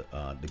through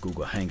the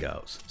Google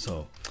Hangouts.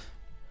 So,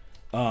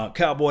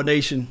 Cowboy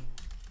Nation,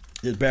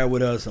 just bear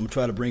with us. I'm going to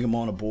try to bring them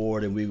on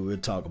aboard, and we'll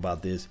talk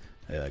about this.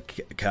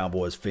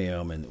 Cowboys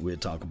film, and we'll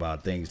talk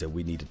about things that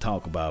we need to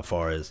talk about as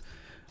far as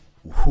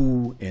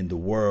who in the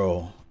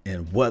world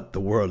and what the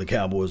world of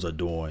Cowboys are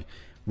doing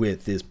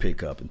with this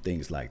pickup and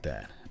things like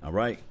that. All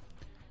right?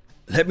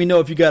 Let me know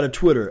if you got a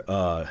Twitter,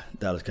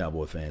 Dallas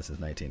Cowboy fan since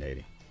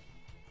 1980.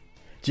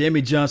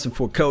 Jimmy Johnson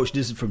for coach.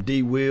 This is from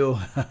D. Will.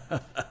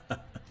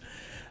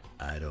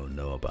 I don't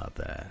know about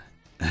that.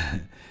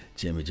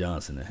 Jimmy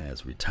Johnson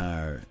has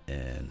retired,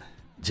 and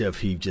Jeff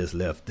Heath just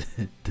left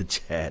the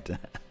chat.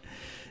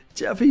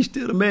 Jeff, he's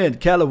still the man.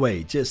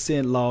 Callaway, just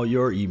send Law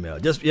your email.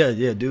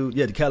 Dude.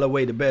 Yeah,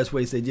 Callaway, the best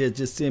way to say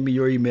just send me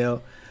your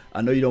email.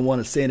 I know you don't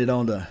want to send it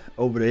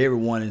over to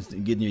everyone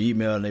and getting your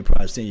email, and they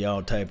probably send you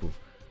all type of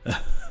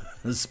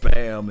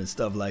spam and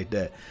stuff like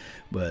that.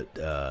 But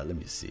let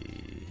me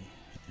see.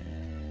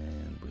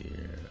 And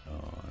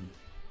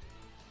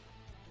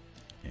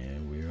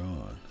we're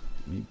on.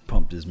 Let me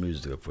pump this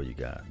music up for you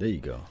guys. There you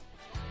go.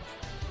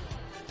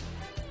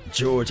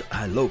 George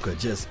Iloka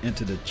just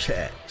entered the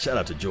chat. Shout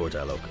out to George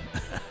Iloka.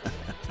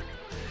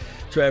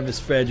 Travis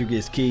Frederick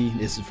is key.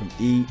 This is from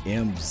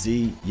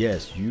EMZ.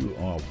 Yes, you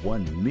are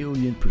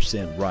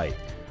 1,000,000% right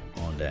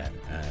on that.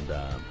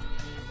 And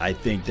I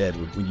think that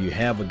when you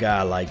have a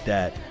guy like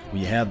that,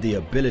 when you have the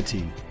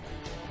ability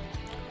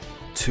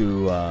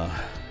to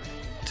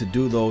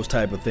do those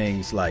type of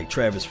things like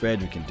Travis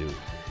Frederick can do,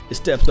 it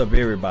steps up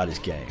everybody's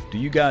game. Do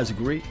you guys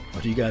agree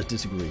or do you guys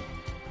disagree?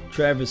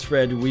 Travis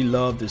Frederick, we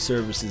love the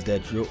services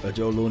that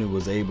Joe Looney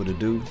was able to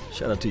do.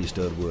 Shout out to you,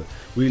 Studwood.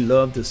 We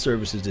love the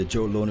services that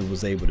Joe Looney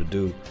was able to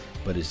do,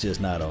 but it's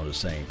just not on the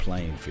same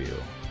playing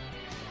field.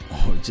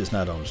 Or it's just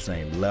not on the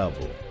same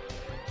level.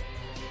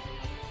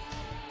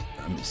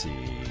 Let me see.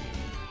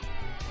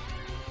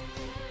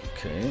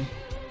 Okay.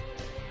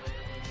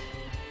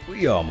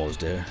 We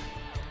almost there.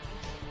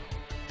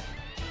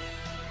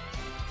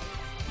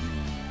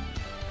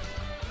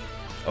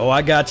 Oh,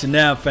 I got you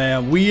now,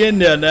 fam. We in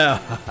there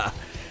now.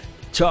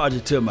 Charge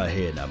it to my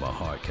head, not my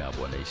heart,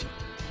 Cowboy Nation.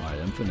 All right,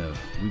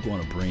 we're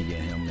going to bring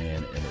him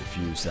in a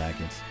few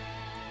seconds.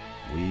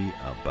 We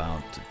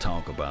about to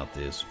talk about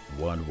this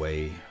one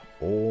way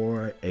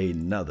or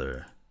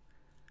another.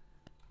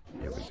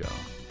 Here we go.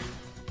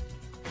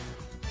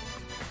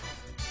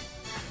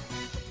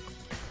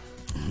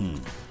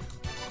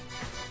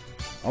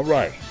 All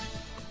right.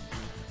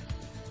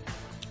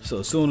 So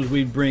as soon as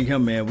we bring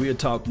him in, we'll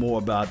talk more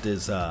about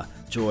this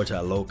George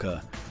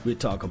Iloka. We'll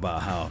talk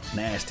about how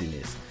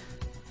nastiness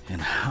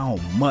and how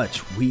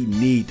much we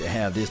need to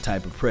have this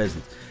type of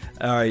presence.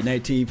 All right,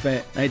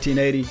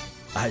 1980,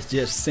 I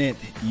just sent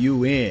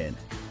you in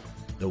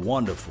the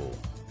wonderful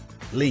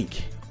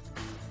link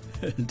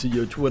to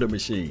your Twitter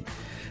machine.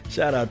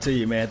 Shout out to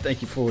you, man.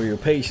 Thank you for your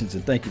patience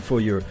and thank you for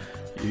your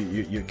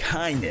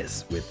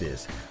kindness with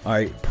this. All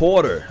right,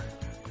 Porter,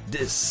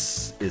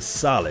 this is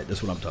solid.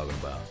 That's what I'm talking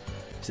about.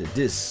 He said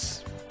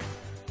this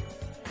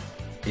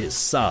is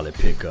solid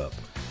pickup.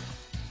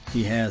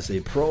 He has a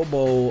Pro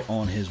Bowl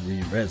on his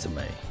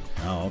resume.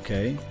 Oh,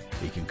 okay.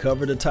 He can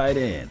cover the tight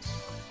ends.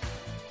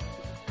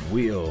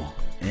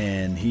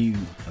 And he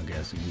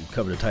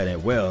covered the tight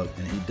end well,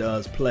 and he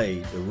does play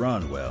the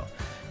run well.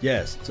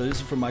 Yes, so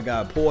this is from my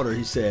guy Porter.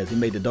 He says he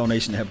made the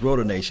donation to help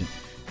Rotor Nation.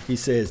 He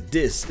says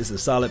this is a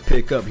solid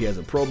pickup. He has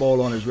a Pro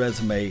Bowl on his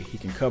resume. He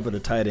can cover the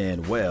tight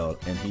end well,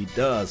 and he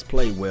does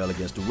play well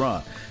against the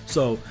run.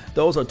 So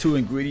those are two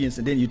ingredients.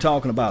 And then you're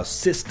talking about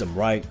system,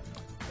 right?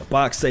 A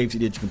box safety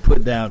that you can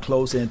put down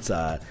close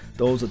inside.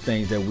 Those are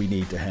things that we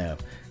need to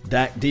have.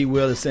 D.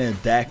 Will is saying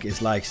Dak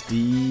is like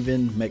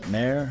Stephen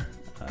McNair.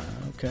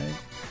 Okay.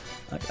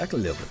 I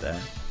can live with that.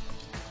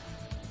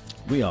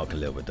 We all can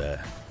live with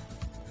that.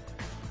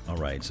 All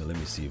right, so let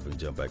me see if we can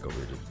jump back over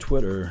to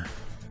Twitter.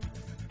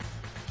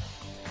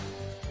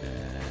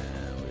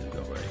 And we'll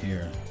go right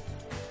here.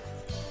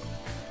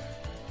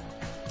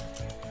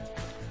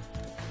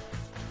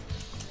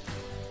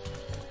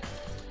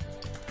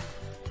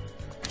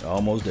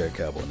 Almost there,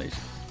 Cowboy Nation.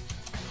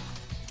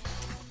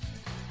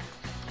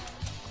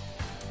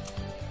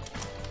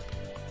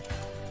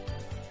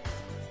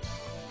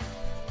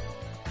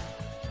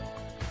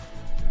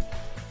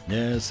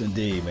 Yes,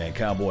 indeed, man.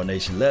 Cowboy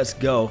Nation, let's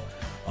go.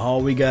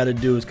 All we got to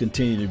do is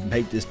continue to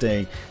make this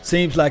thing.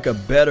 Seems like a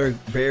better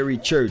Barry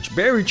Church.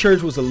 Barry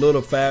Church was a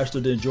little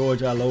faster than George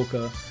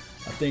Iloka.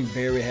 I think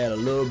Barry had a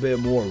little bit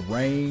more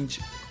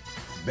range.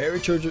 Barry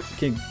Church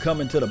can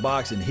come into the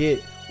box and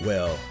hit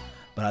well,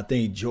 but I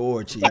think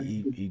George,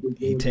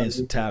 he tends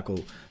to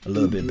tackle a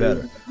little bit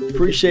better.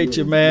 Appreciate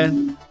you,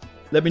 man.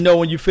 Let me know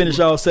when you finish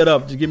all set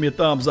up. Just give me a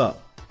thumbs up.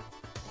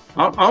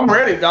 I'm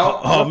ready,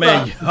 dog. Oh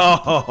man.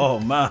 Oh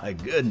my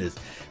goodness.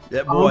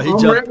 That boy,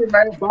 I'm ready,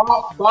 man.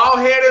 Ball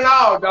head and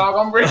all, dog.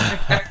 I'm ready.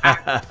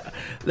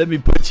 Let me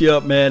put you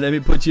up, man. Let me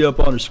put you up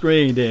on the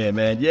screen then,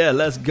 man. Yeah,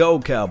 let's go,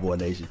 Cowboy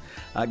Nation.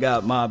 I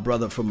got my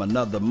brother from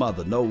another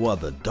mother, no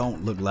other.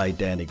 Don't look like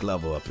Danny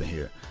Glover up in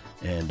here.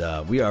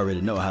 And we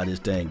already know how this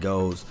thing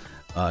goes.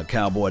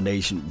 Cowboy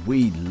Nation,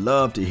 we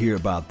love to hear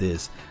about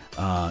this.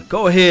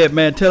 Go ahead,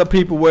 man. Tell the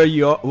people where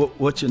you are,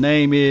 what your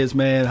name is,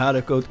 man. How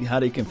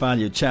they can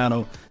find your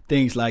channel,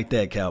 things like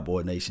that.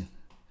 Cowboy Nation,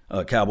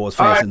 Cowboys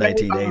fans in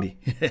 1980.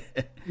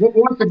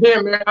 Once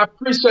again, man, I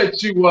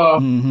appreciate you.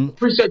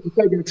 Appreciate you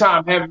taking the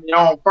time having me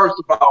on. First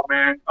of all,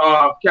 man,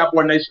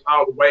 Cowboy Nation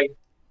all the way.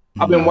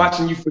 I've been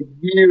watching you for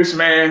years,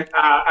 man.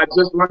 I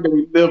just learned that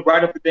we live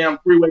right up the damn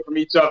freeway from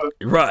each other.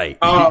 Right.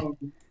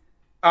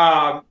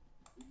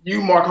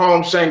 You, Mark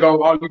Holmes,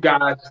 Shango, all you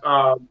guys,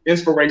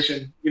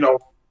 inspiration. You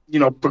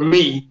know, for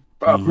me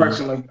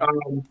personally.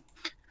 You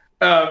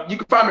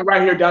can find me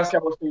right here, Dallas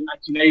Cowboys fan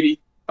 1980.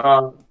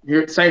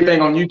 Here, same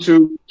thing on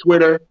YouTube,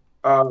 Twitter,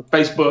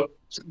 Facebook,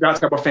 Dallas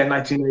Cowboys fan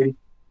 1980.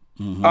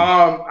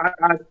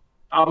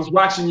 I was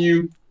watching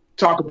you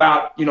talk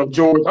about,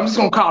 George. I'm just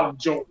gonna call him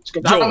George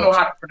because I don't know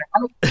how to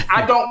pronounce.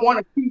 I don't want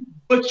to keep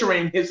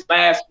butchering his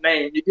last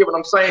name. You get what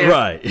I'm saying?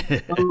 Right.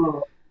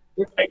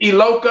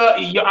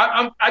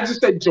 Iloka. I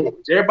just say George.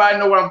 Everybody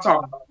know what I'm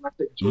talking about when I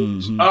say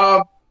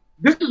George.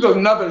 This is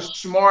another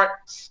smart,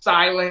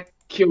 silent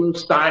killer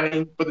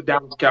signing for the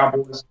Dallas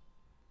Cowboys.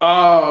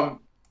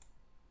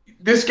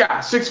 This guy,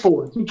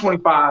 6'4",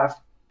 225.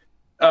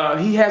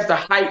 He has the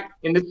height,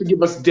 and this will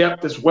give us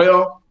depth as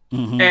well.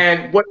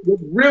 And what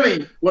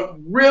really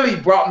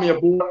brought me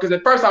aboard, because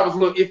at first I was a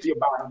little iffy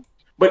about him,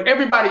 but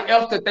everybody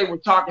else that they were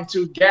talking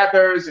to,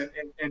 Gathers and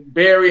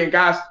Barry and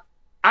guys,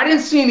 I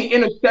didn't see any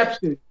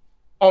interception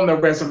on their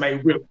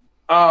resume, really.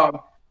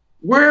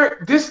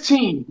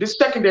 This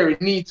secondary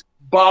needs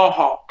ball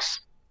hawks.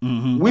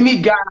 We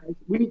need guys.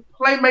 We need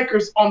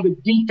playmakers on the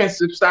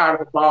defensive side of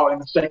the ball in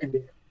the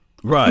secondary.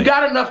 Right. We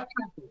got enough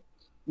tacklers.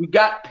 We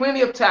got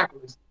plenty of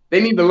tacklers.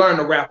 They need to learn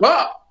to wrap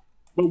up,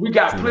 but we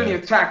got plenty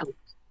of tacklers.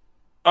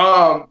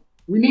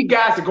 We need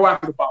guys to go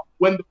after the ball.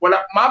 My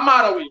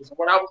motto is,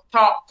 what I was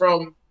taught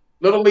from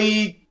Little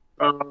League,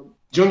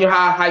 junior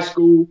high, high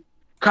school,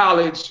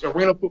 college,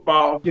 arena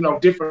football,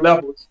 different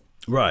levels.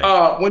 Right.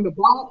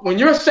 When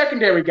you're a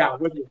secondary guy,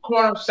 whether you're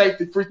corner,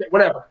 safety, free safety,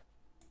 whatever,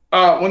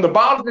 when the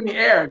ball is in the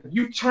air,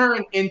 you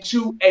turn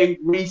into a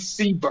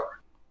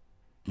receiver.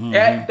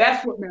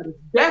 That's what matters.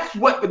 That's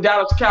what the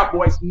Dallas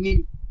Cowboys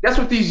need. That's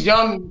what these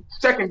young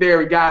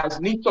secondary guys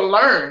need to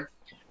learn.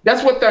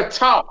 That's what they're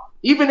taught.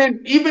 even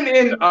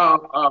in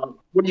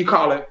what do you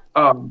call it?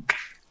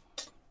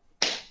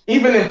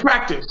 Even in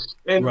practice,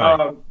 and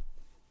Right.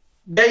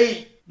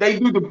 they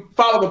do the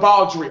follow the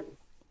ball drill.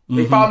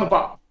 They follow the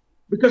ball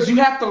because you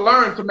have to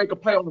learn to make a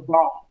play on the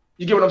ball.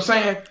 You get what I'm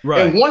saying?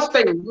 Right. And once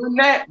they learn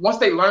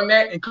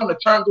that and come to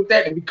terms with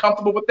that and be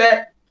comfortable with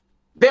that,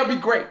 they'll be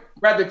great.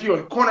 Rather if you're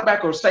a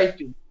cornerback or a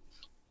safety.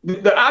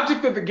 The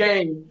object of the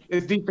game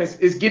is defense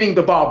is getting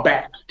the ball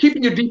back,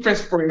 keeping your defense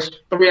fresh,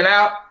 3 and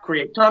out,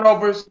 create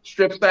turnovers,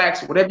 strip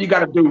sacks, whatever you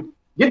got to do.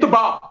 Get the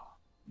ball.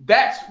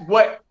 That's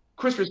what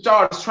Chris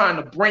Richard is trying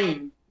to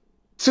bring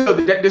to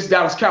this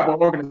Dallas Cowboy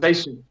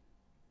organization.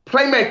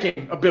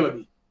 Playmaking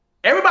ability.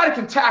 Everybody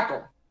can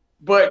tackle,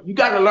 but you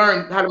got to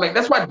learn how to make.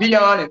 That's why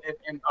Dion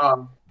and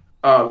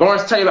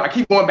Lawrence Taylor. I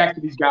keep going back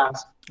to these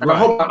guys. And Right. I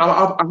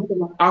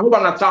hope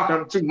I'm not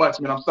talking too much,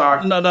 man. I'm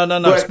sorry. No.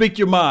 But Speak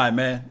your mind,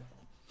 man.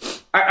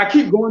 I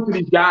keep going to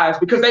these guys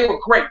because they were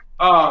great.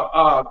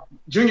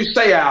 Junior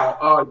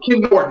Seau,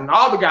 Ken Norton,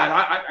 all the guys.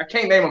 I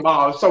can't name them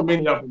all. There's so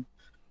many of them.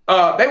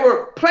 They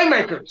were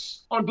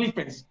playmakers on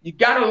defense. You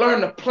got to learn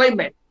to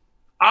playmake.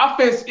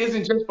 Offense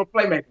isn't just for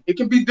playmaking. It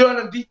can be done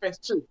on defense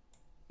too.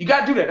 You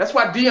got to do that. That's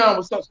why Dion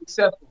was so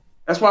successful.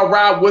 That's why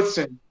Rod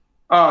Woodson,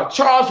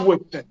 Charles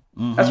Woodson.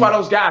 That's why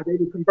those guys, they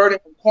were converting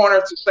from corner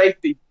to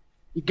safety.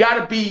 You got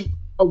to be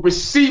a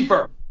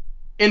receiver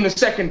in the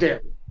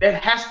secondary.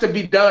 That has to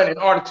be done in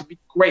order to be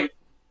great.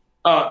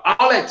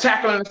 All that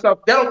tackling and stuff,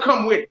 that'll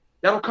come with it.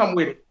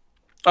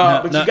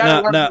 But you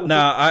got to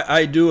now,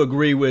 I do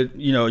agree with,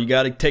 you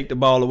got to take the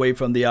ball away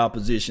from the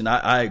opposition.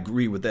 I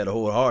agree with that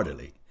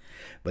wholeheartedly.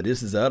 But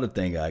this is the other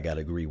thing I got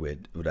to agree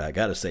with, what I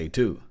got to say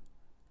too.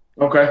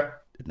 Okay.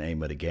 The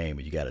name of the game,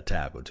 you got to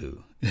tackle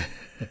too.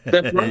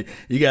 That's right.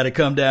 You got to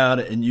come down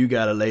and you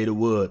got to lay the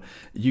wood.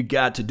 You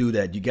got to do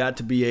that. You got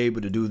to be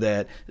able to do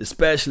that,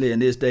 especially in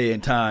this day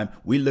and time.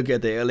 We look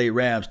at the LA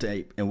Rams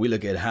tape and we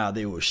look at how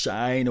they were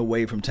shying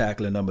away from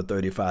tackling number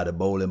 35, the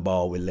bowling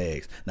ball with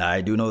legs. Now,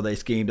 I do know they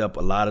schemed up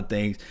a lot of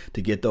things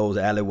to get those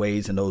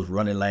alleyways and those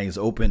running lanes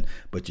open,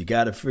 but you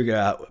got to figure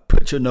out,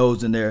 put your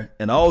nose in there,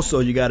 and also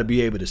you got to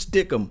be able to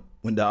stick them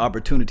when the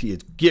opportunity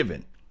is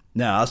given.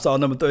 Now, I saw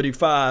number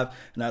 35,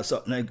 and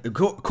of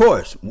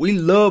course, we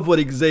love what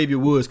Xavier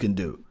Woods can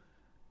do.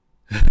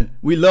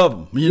 We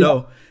love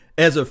him,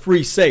 as a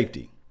free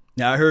safety.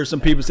 Now, I heard some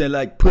people saying,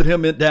 like, put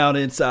him down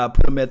inside,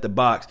 put him at the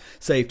box,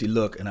 safety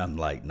look, and I'm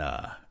like,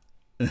 nah.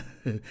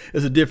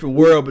 It's a different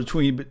world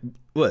between,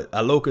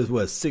 Iloka is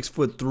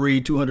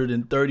 6'3",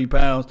 230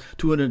 pounds,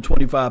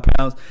 225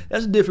 pounds.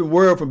 That's a different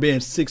world from being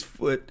 6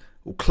 foot,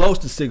 close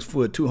to 6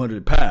 foot,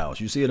 200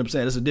 pounds. You see what I'm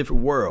saying? It's a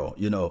different world,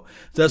 So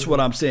that's what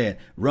I'm saying.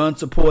 Run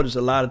support is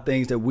a lot of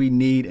things that we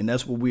need, and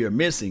that's what we are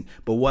missing.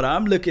 But what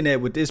I'm looking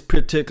at with this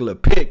particular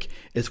pick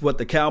is what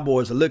the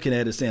Cowboys are looking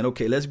at is saying,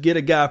 okay, let's get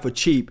a guy for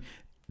cheap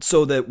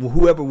so that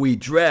whoever we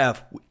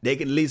draft, they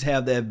can at least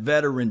have that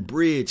veteran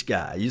bridge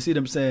guy. You see what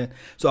I'm saying?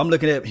 So I'm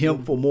looking at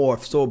him for more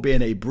so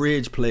being a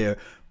bridge player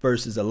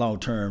versus a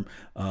long-term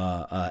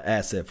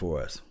asset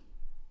for us.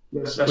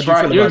 Yes, that's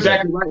right. You're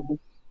exactly right.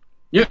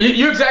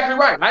 You're exactly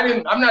right.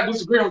 I'm not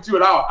disagreeing with you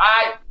at all.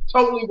 I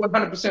totally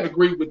 100%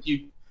 agree with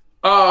you.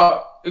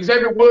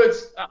 Xavier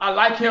Woods, I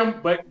like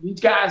him, but these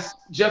guys,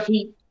 Jeff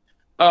Heath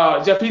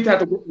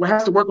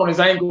has to work on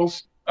his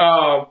angles.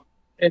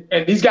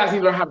 And these guys need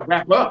to learn how to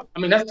wrap up. I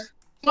mean, that's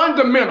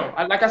fundamental.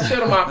 Like I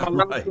said on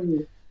my live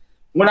stream,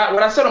 when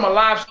I said on my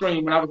live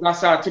stream when I was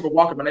outside, I took a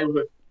walk in my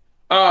neighborhood.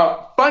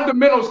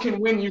 Fundamentals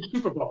can win you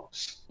Super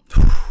Bowls.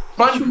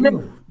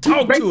 Fundamentals.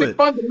 Talk basic to it.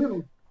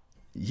 Fundamentals.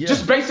 Yeah.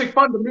 Just basic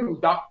fundamentals,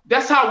 Doc.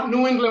 That's how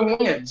New England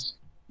wins.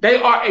 They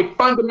are a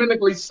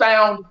fundamentally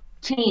sound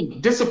team,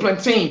 disciplined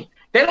team.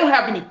 They don't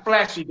have any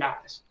flashy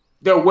guys.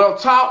 They're well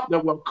taught. They're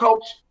well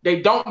coached. They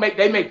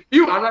make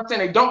few. I'm not saying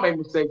they don't make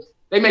mistakes.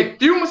 They make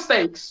few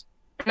mistakes,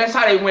 and that's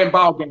how they win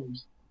ball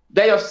games.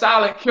 They are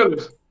silent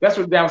killers. That's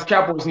what the Dallas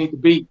Cowboys need to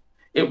be.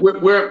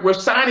 We're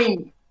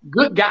signing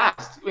good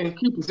guys in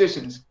key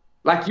positions.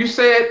 Like you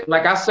said,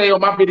 like I say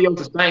on my videos,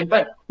 the same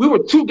thing. We were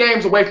 2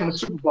 games away from the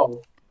Super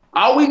Bowl.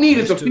 All we need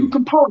is a few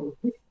components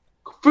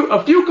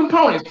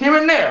here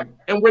and there,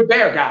 and we're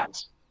there,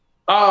 guys.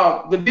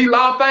 The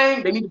D-Law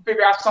thing, they need to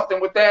figure out something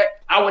with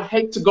that. I would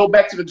hate to go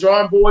back to the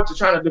drawing board to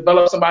try to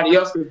develop somebody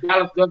else because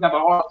Dallas does have a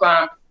hard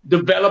time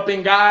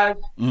developing guys.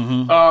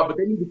 But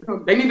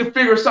they need to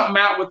figure something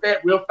out with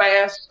that real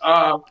fast.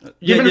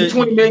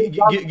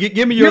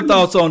 Give me your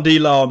thoughts on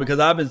D-Law, because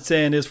I've been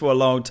saying this for a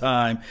long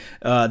time,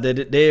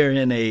 that they're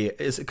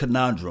it's a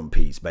conundrum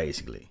piece,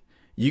 basically.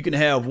 You can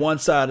have one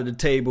side of the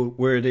table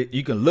where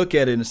you can look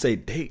at it and say,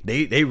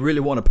 they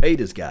really want to pay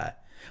this guy.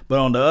 But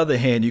on the other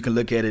hand, you can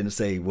look at it and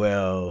say,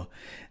 well,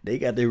 they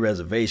got their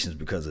reservations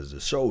because of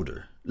the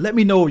shoulder. Let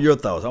me know your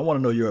thoughts. I want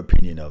to know your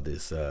opinion of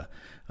this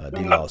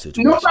D-Law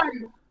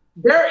situation.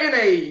 They're in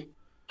a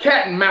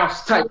cat and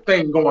mouse type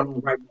thing going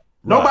on right now.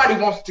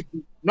 Nobody wants to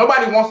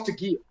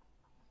give.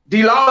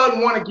 D-Law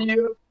doesn't want to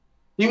give.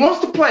 He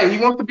wants to play. He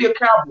wants to be a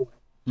Cowboy.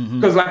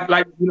 Because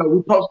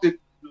we posted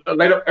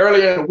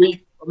earlier in the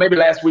week, or maybe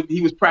last week,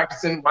 he was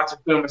practicing, watching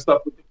film and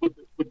stuff with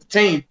the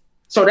team.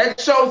 So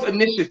that shows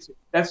initiative.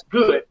 That's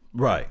good.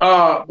 Right.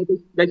 But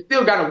they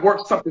still got to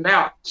work something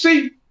out.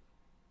 See,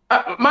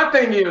 my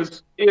thing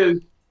is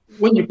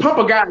when you pump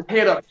a guy's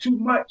head up too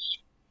much,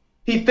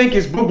 he think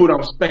his boo-boo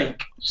don't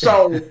stink.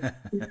 So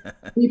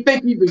he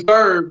think he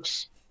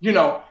deserves,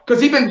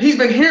 because he's been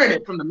hearing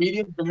it from the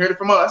media, he's been hearing it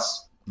from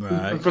us,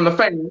 right, from the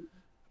fans,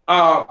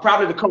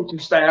 probably the coaching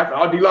staff.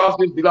 Oh, he lost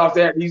this, he lost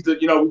that. He's the,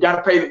 we got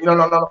to pay.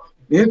 No.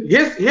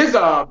 His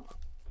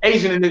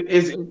agent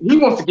he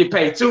wants to get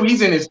paid too.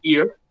 He's in his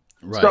ear.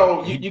 Right.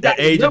 So you got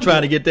the agent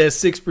trying to get that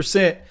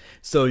 6%.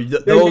 So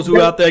those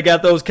who out there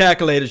got those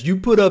calculators, you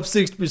put up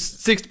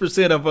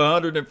 6% of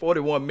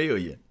 141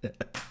 million.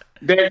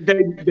 There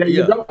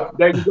you go.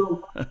 There you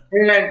go.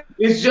 And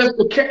it's just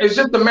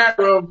a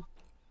matter of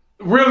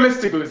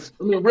realisticness.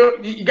 I mean,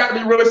 you got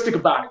to be realistic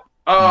about it.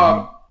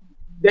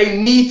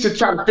 They need to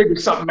try to figure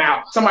something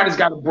out. Somebody's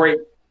got to break.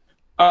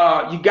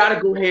 You got to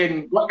go ahead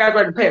and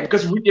pay him,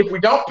 because if we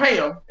don't pay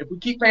him, if we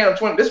keep paying him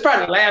 20, this is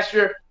probably last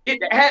year.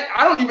 I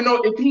don't even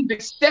know if he's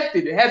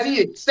accepted it. Has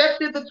he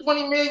accepted the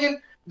 $20 million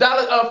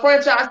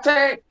franchise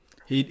tag?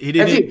 He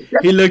didn't.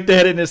 He looked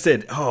at it and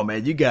said, "Oh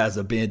man, you guys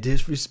are being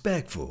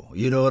disrespectful."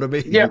 You know what I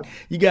mean? Yeah.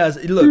 You guys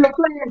look.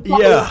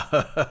 Yeah.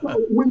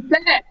 So with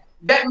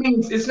that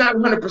means it's not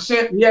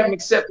 100%. He hasn't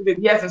accepted it.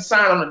 He hasn't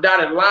signed on the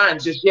dotted line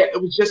just yet.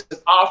 It was just an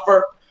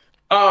offer.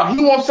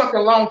 He wants something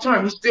long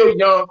term. He's still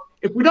young.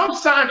 If we don't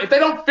sign, if they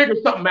don't figure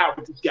something out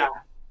with this guy,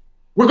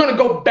 we're going to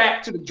go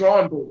back to the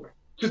drawing board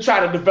to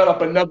try to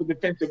develop another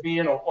defensive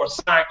end or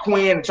sign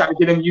Quinn and try to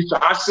get him used to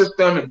our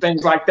system and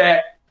things like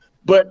that.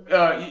 But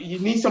you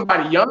need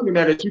somebody young in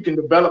there that you can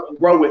develop and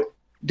grow with.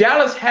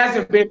 Dallas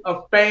hasn't been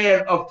a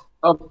fan of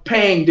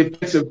paying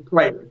defensive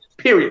players,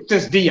 period,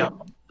 since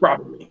Dion,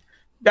 probably.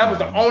 That was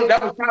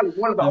probably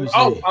one of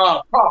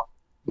the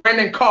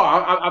Brandon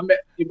Carr. I met,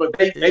 but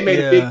they made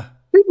a big.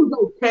 He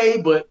was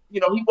okay, but he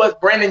was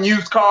Brandon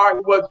used car.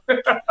 He was.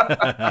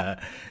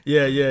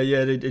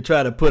 Yeah. They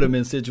try to put him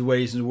in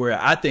situations where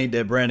I think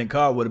that Brandon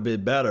Carr would have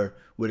been better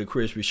with a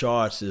Chris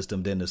Richard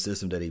system than the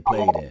system that he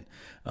played in.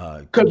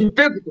 Because he's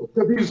physical.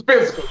 Because he was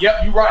physical.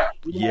 Yep, you're right.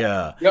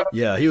 Yeah. Yep.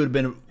 Yeah. He would have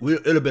been. It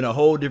would have been a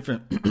whole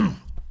different. It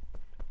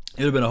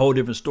would have been a whole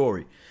different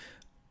story.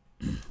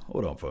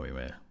 Hold on for me,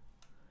 man.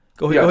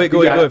 Go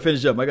ahead.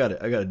 Finish up. I got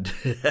it. I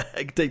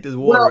can take this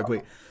water real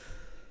quick.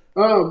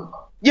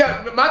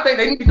 Yeah, my thing,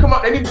 they need to come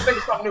up. They need to think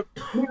of something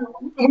new.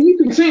 When you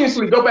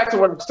continuously go back to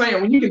what I'm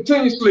saying, when you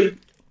continuously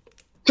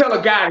tell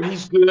a guy that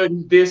he's good,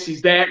 he's this,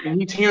 he's that,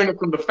 and he's hearing it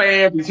from the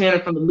fans, he's hearing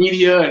it from the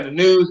media and the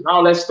news and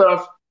all that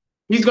stuff,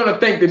 he's gonna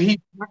think that he's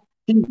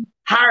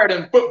higher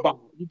than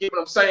football. You get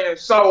what I'm saying?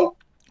 So,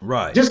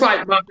 right. Just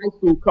like my high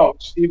school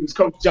coach, he was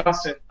Coach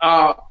Johnson.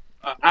 I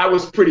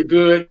was pretty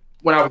good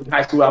when I was in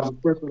high school. I was a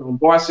freshman on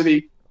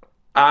varsity.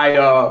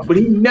 But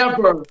he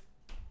never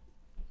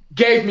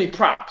gave me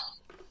props.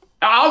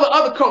 All the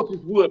other coaches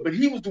would, but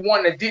he was the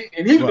one that didn't,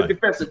 and he was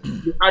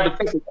our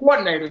defensive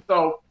coordinator.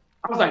 So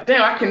I was like,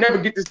 damn, I can never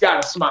get this guy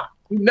to smile.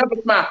 He never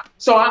smiled.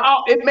 So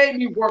it made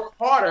me work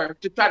harder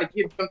to try to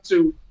get him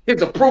to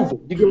his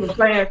approval. You get what I'm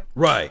saying?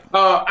 Right.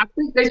 I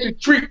think they should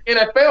treat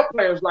NFL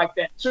players like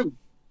that too.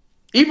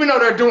 Even though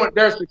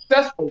they're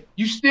successful,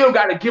 you still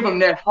got to give them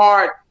that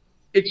hard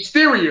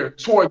exterior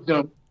towards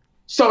them,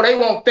 so they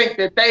won't think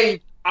that they've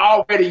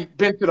already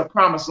been to the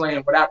promised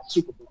land without the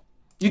Super Bowl.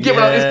 You get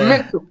what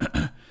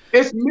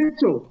it's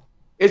mental.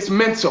 It's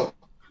mental.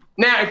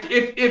 Now,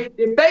 if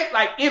they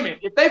like Emmett,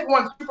 if they've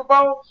won Super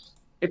Bowls,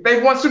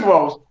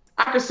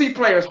 I can see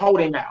players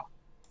holding out.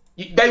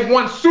 They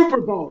won Super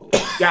Bowls,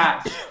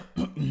 guys.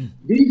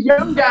 These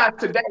young guys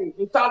today,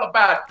 it's all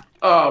about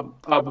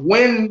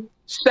win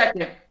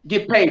second,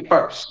 get paid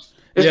first.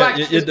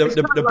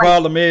 The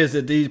problem is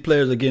that these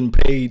players are getting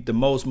paid the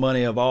most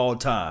money of all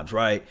times,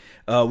 right?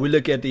 We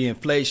look at the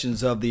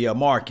inflations of the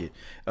market.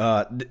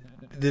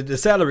 The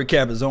salary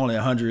cap is only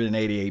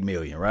 $188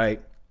 million,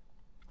 right?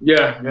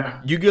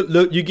 Yeah. You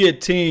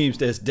get teams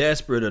that's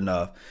desperate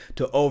enough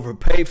to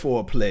overpay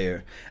for a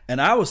player, and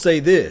I will say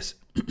this.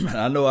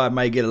 I know I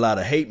might get a lot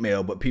of hate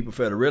mail, but people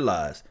fail to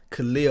realize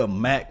Khalil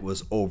Mack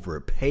was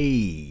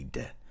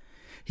overpaid.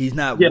 He's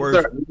not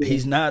worth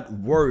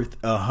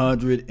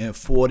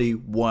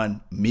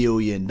 $141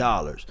 million.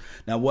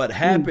 Now, what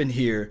happened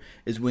here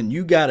is when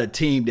you got a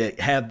team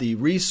that have the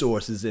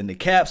resources and the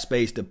cap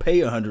space to pay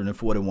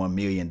 $141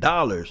 million,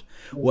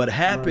 what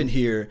happened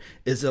here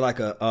is like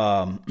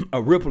a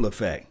ripple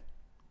effect.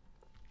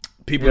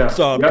 People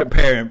start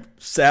comparing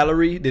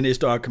salary, then they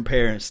start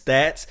comparing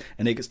stats,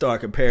 and they can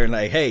start comparing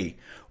like, hey,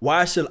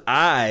 why should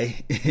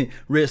I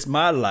risk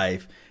my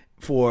life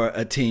for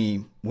a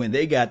team when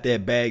they got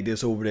that bag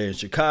that's over there in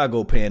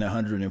Chicago paying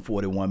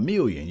 $141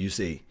 million, you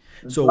see?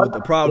 So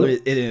the problem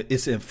is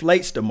it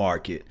inflates the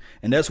market.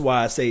 And that's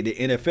why I say the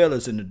NFL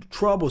is in a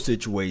trouble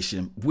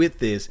situation with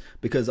this,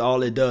 because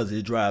all it does is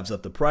it drives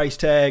up the price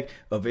tag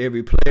of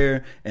every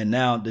player. And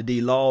now the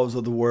D-Laws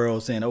of the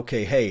world saying,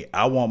 okay, hey,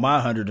 I want my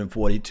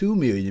 142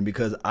 million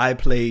because I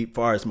played,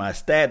 far as my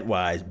stat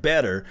wise,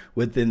 better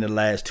within the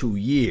last 2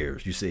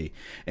 years, you see.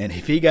 And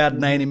if he got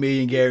 90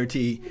 million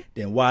guaranteed,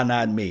 then why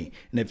not me?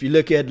 And if you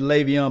look at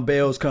Le'Veon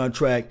Bell's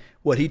contract,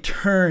 what he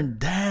turned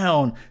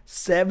down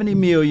 70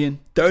 million,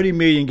 30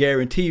 million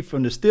guaranteed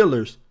from the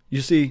Steelers,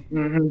 you see.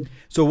 Mm-hmm.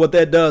 So what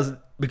that does,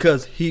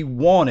 because he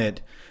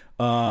wanted,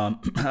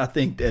 I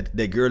think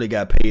that Gurley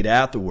got paid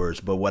afterwards,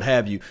 but what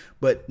have you.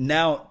 But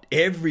now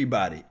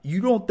everybody,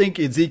 you don't think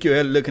Ezekiel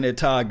Elliott looking at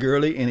Todd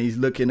Gurley and he's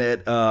looking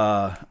at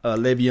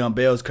Le'Veon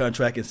Bell's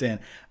contract and saying,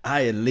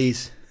 I at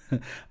least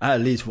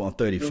want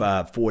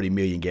 35, 40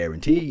 million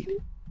guaranteed.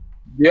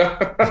 Yeah,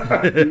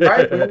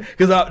 right.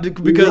 Because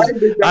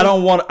I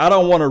don't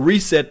want to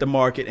reset the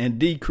market and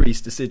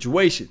decrease the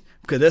situation,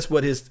 because that's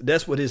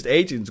what his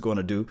agent's going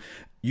to do.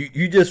 Did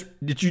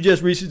you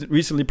just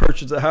recently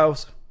purchase a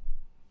house?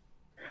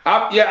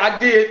 Yeah, I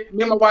did.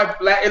 Me and my wife.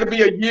 It'll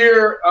be a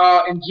year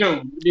in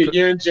June. It'll be a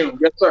year in June.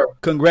 Yes, sir.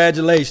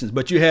 Congratulations!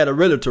 But you had a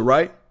realtor,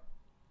 right?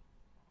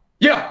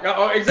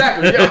 Yeah,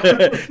 exactly.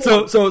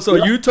 Yeah. So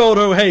you told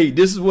her, hey,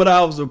 this is what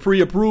I was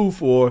pre-approved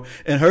for,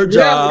 and her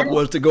job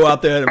was to go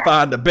out there and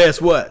find the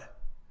best what?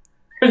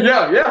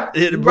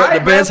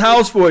 The best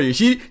house for you.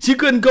 She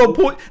couldn't go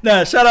point.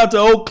 Now, shout out to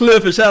Oak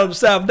Cliff and shout out to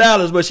South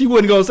Dallas, but she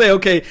wouldn't go say,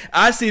 okay,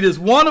 I see this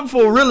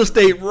wonderful real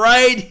estate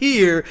right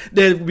here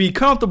that would be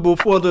comfortable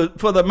for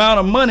the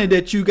amount of money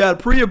that you got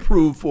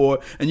pre-approved for,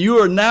 and you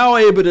are now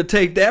able to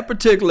take that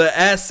particular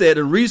asset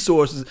and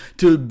resources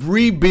to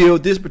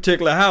rebuild this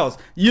particular house.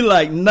 You're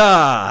like,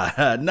 nah.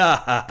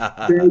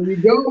 There you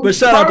go. But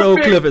shout out to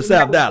Oak Cliff and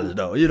South Dallas,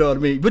 though. You know what I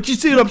mean? But you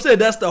see what I'm saying?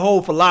 That's the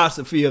whole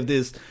philosophy of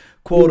this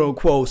quote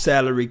unquote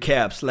salary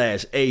cap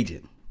 /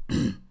 agent.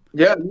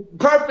 Yeah,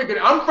 perfect.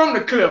 I'm from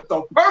the Cliff,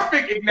 so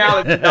perfect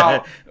analogy,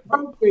 dog.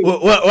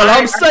 Well,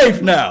 I'm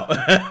safe now.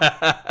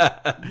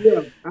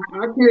 Yeah, I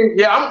can't.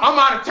 Yeah, I'm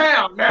out of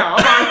town now.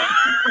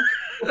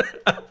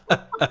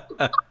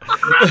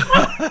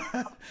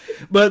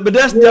 But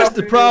that's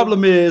the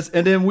problem is,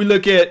 and then we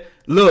look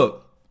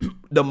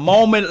the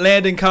moment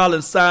Landon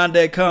Collins signed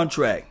that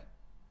contract,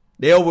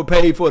 they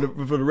overpaid for the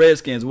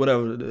Redskins,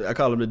 whatever I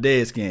call them, the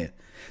Deadskins.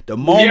 The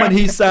moment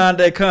he signed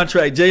that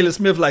contract, Jalen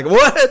Smith like,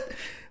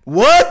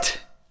 what?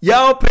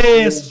 Y'all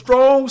paying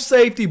strong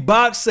safety,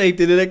 box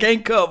safety that they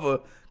can't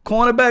cover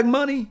cornerback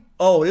money?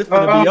 Oh, it's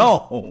gonna be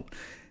on.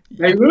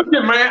 Hey, look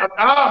at man.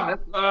 I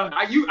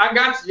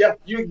got you. Yeah,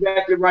 you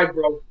exactly right,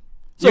 bro.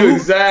 You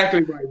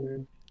exactly right,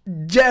 man.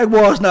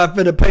 Jaguars not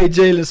finna pay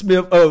Jalen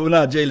Smith. Oh,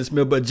 not Jalen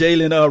Smith, but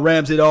Jalen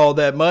Ramsey all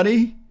that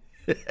money.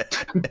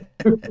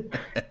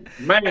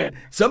 Man,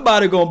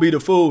 somebody gonna be the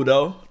fool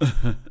though.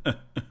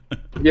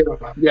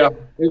 Yeah.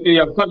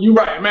 You're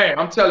right, man.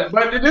 I'm telling you.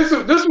 But this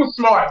was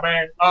smart,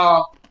 man.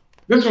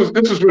 This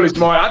was really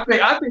smart.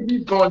 I think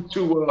he's going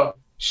to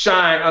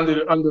shine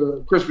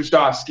under Chris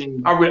Richard's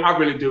scheme. I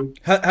really do.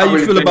 How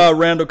you feel about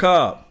Randall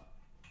Cobb?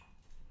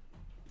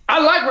 I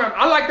like Randall.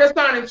 I like that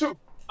signing too.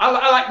 I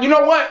like. You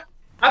know what?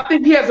 I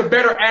think he has a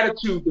better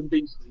attitude than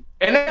Beasley,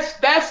 and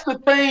that's the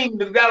thing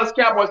the Dallas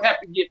Cowboys have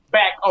to get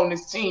back on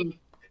this team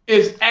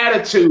is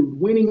attitude,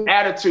 winning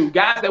attitude,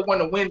 guys that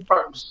want to win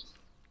first.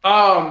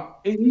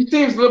 He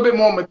seems a little bit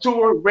more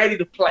mature, ready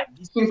to play.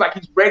 He seems like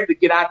he's ready to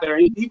get out there.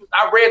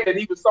 I read that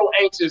he was so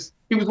anxious.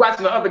 He was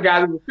watching the other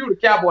guys. There were a few of the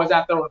Cowboys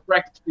out there on the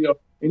practice field,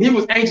 and he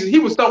was anxious. He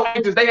was so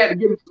anxious they had to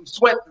give him some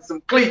sweats and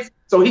some cleats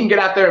so he can get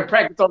out there and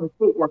practice on his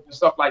footwork and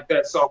stuff like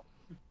that. So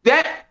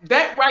that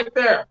right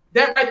there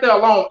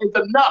alone is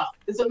enough.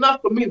 It's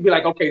enough for me to be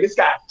like, okay, this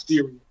guy's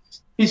serious.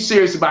 He's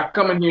serious about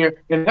coming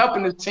here and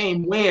helping his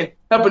team win,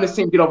 helping his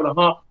team get over the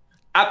hump.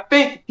 I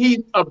think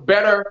he's a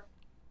better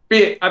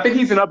fit. I think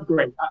he's an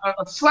upgrade.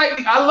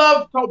 I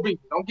love Kobe.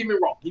 Don't get me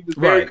wrong. He was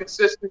very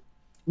consistent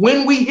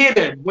when we hit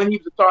him, when he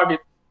was a target.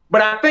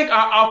 But I think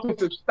our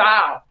offensive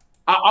style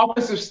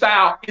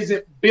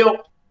isn't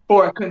built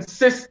for a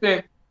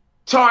consistent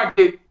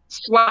target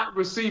slot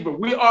receiver.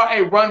 We are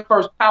a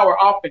run-first power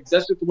offense.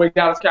 That's just the way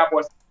Dallas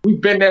Cowboys. We've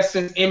been there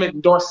since Emmett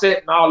and Dorsett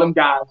and all them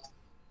guys.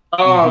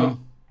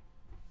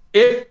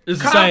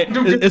 It's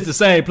the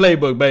same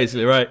playbook,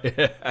 basically, right?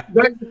 Yeah.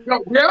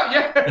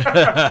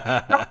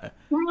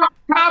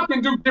 Cobb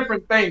can do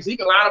different things. He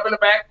can line up in the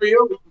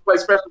backfield. He can play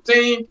special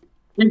team.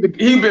 He'd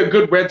be a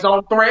good red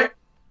zone threat.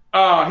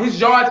 His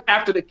yards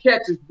after the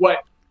catch is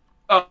what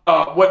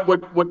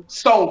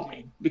sold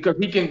me, because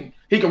he can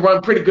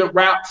run pretty good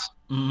routes.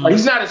 Mm-hmm.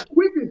 He's not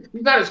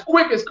as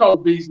quick as Cole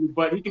Beasley,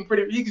 but he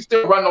can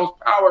still run those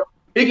power.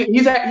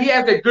 He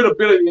has a good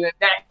ability and a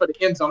knack for the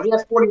end zone. He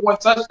has 41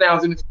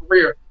 touchdowns in his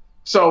career.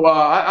 So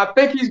I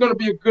think he's going to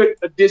be a good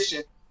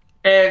addition,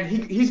 and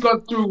he's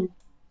going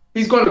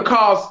to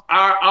cause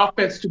our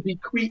offense to be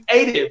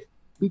creative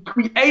in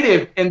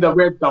the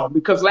red zone,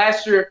 because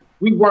last year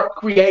we weren't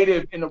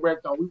creative in the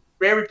red zone. We were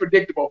very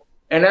predictable,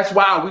 And that's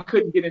why we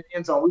couldn't get in the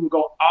end zone. We would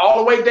go all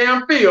the way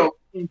downfield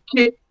and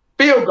kick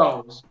field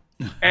goals.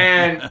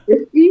 And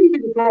it's easy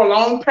to throw a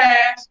long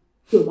pass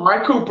to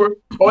Amari Cooper,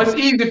 or it's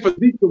easy for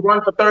Zeke to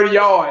run for 30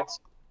 yards.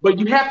 But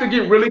you have to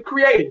get really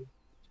creative.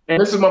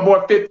 And this is my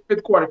boy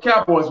fifth quarter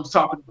Cowboys was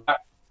talking about.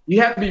 You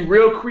have to be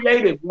real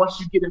creative once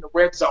you get in the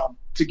red zone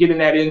to get in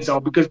that end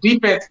zone, because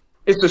defense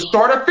is the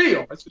shorter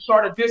field. It's the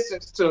shorter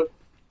distance and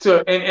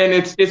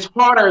it's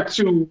harder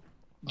to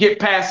get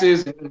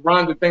passes and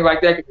runs and things like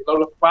that because they go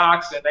to the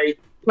box and they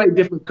play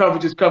different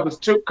coverages,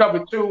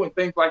 cover two, and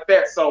things like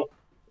that. So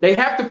they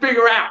have to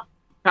figure out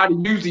how to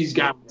use these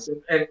guys.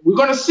 And we're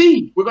gonna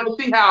see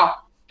how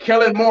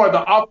Kellen Moore,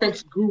 the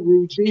offense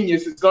guru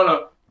genius, is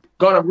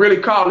gonna really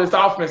call this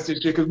offense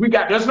this year, because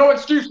there's no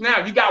excuse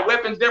now. You got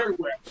weapons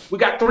everywhere. We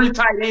got 3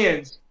 tight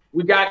ends.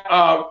 We got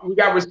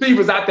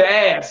receivers out the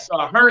ass.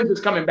 Hearns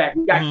is coming back.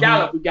 We got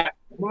Gallup. We got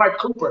Mike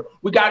Cooper.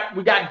 We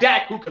got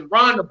Dak, who can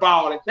run the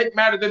ball and take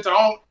matters into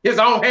his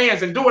own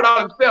hands and do it all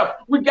himself.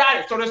 We got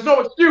it. So there's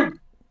no excuse.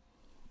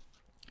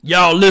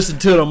 Y'all listen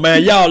to them,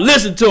 man. Y'all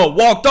listen to them.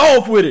 Walked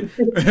off with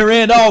it.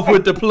 Ran off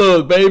with the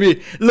plug,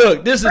 baby.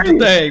 Look, this is the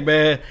thing,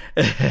 man.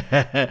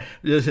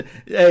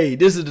 Hey,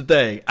 this is the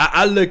thing.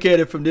 I look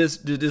at it from this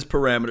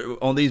parameter,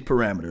 on these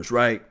parameters,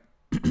 right?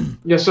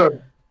 Yes,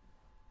 sir.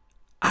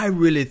 I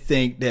really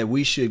think that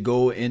we should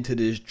go into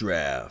this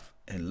draft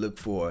and look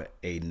for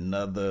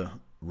another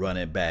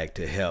running back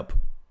to help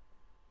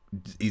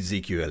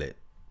Ezekiel it.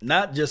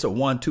 Not just a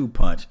 1-2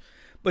 punch,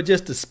 but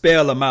just to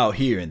spell him out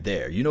here and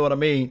there. You know what I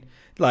mean?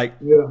 Like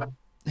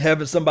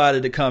having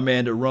somebody to come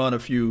in to run a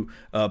few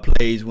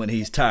plays when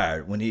he's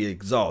tired, when he's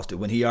exhausted,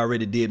 when he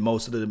already did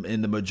most of them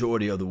in the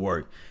majority of the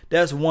work.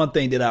 That's one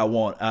thing that I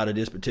want out of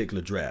this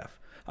particular draft.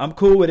 I'm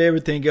cool with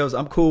everything else.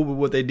 I'm cool with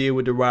what they did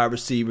with the wide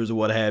receivers or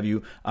what have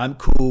you. I'm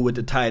cool with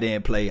the tight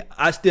end play.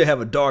 I still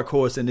have a dark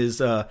horse in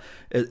this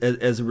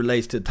as it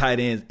relates to tight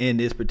ends in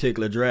this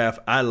particular draft.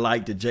 I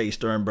like the Jay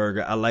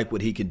Sternberger. I like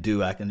what he can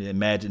do. I can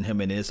imagine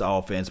him in this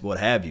offense, what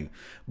have you.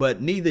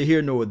 But neither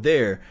here nor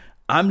there.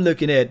 I'm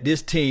looking at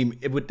this team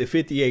with the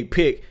 58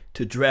 pick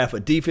to draft a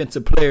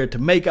defensive player to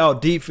make our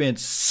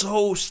defense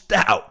so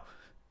stout,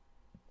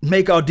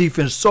 make our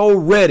defense so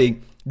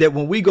ready that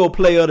when we go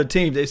play other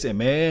teams, they say,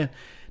 man,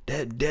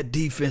 that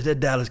defense, that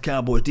Dallas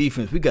Cowboys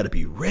defense, we got to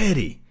be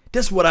ready.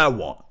 That's what I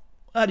want.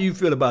 How do you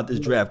feel about this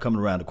draft coming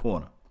around the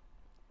corner?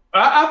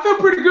 I feel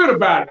pretty good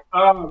about it.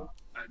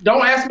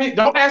 Don't ask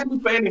me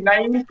for any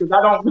names because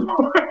I don't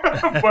know.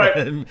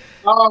 But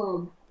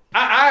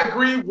I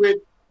agree with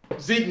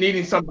Zeke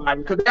needing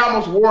somebody, because they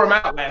almost wore him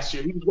out last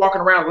year. He was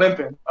walking around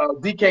limping.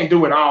 Zeke can't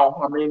do it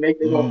all. I mean, they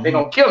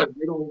gonna kill him.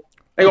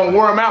 They gonna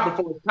wear him out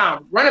before it's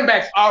time. Running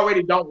backs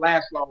already don't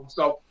last long.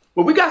 So,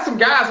 but we got some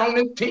guys on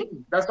this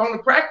team that's on the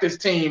practice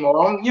team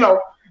or on,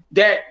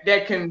 that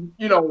can,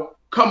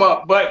 come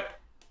up. But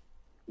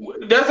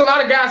there's a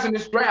lot of guys in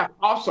this draft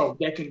also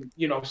that can,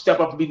 step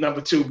up and be number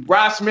 2.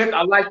 Rod Smith,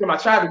 I like him. I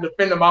tried to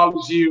defend him all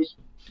these years.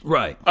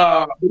 Right.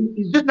 But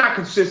he's just not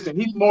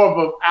consistent. He's more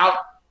of a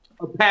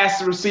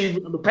pass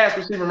receiving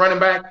running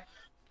back.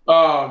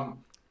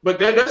 But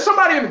there's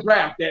somebody in the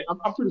draft that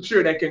I'm pretty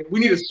sure we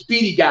need a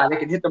speedy guy that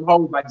can hit them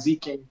holes like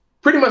Zeke can.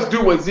 Pretty much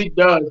do what Zeke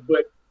does,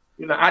 but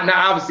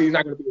obviously he's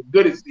not going to be as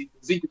good as Zeke.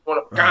 Zeke is one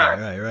of a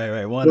kind.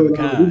 Right. One of a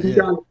kind.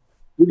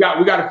 We got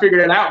to figure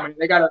that out, man.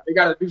 They got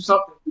to do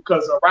something,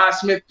 because Rod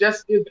Smith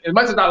just is, as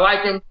much as I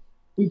like him,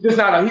 he's just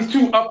not. He's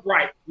too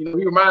upright. He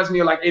reminds me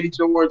of like Eddie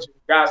George and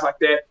guys like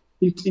that.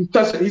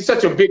 He's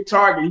such a big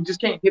target. He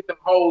just can't hit them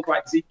holes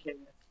like Zeke can.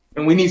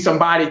 And we need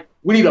somebody.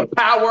 We need a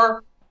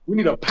power.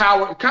 Kind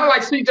of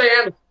like C.J.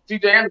 Anderson.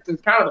 C.J.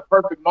 Anderson's kind of the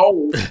perfect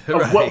mold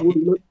of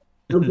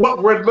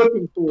what we're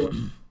looking for.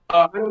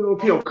 I don't know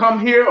if he'll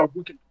come here or if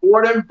we can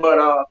afford him,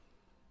 but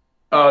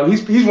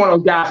he's one of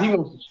those guys. He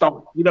wants to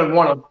start. He doesn't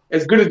want to,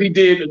 as good as he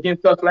did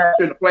against us last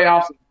year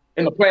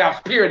in the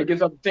playoffs period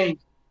against other teams.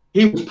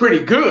 He was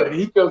pretty good.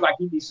 He feels like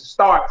he needs to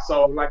start.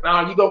 So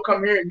you go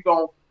come here and you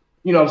go.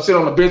 Sit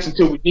on the bench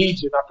until we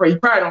need you. He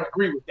probably don't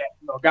agree with that.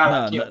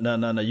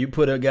 No. You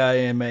put a guy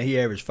in, man. He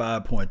averaged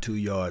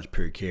 5.2 yards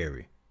per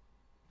carry.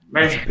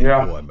 Man, that's a big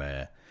boy,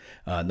 man.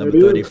 Number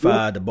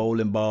 35, the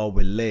bowling ball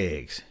with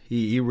legs.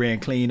 He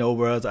ran clean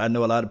over us. I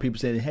know a lot of people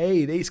saying,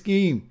 hey, they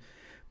scheme.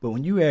 But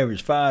when you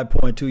average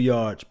 5.2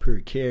 yards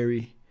per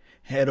carry,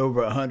 had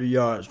over 100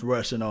 yards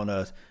rushing on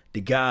us, the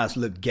guys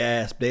looked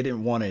gassed. They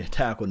didn't want to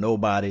tackle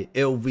nobody.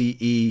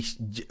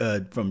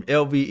 LVE, from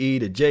LVE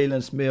to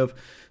Jalen Smith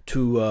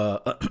to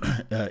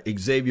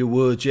Xavier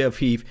Woods, Jeff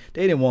Heath,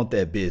 they didn't want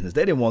that business.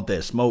 They didn't want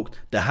that smoke.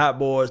 The hot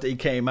boys, they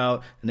came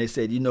out and they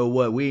said, you know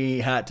what, we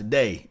ain't hot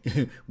today.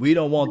 We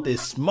don't want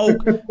this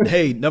smoke.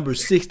 Hey, number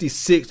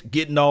 66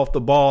 getting off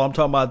the ball. I'm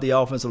talking about the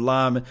offensive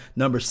lineman.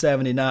 Number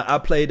 79. I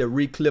played a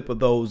reclip of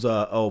those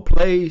old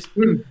plays.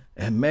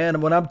 And, man,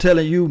 when I'm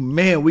telling you,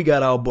 man, we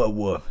got our butt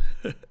whooped.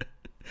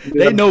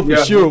 They know for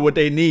sure what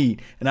they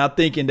need. And I'm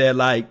thinking that,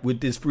 like,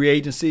 with this free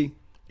agency,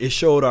 it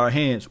showed our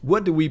hands.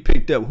 What did we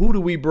pick up? Who did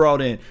we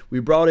brought in? We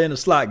brought in a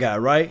slot guy,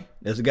 right?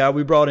 That's the guy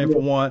we brought in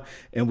for one,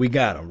 and we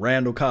got him,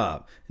 Randall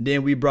Cobb. And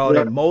then we brought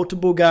in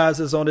multiple guys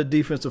that's on the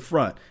defensive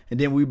front. And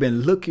then we've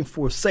been looking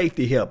for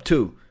safety help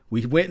too.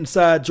 We went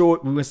inside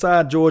George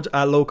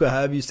Iloka,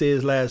 however you say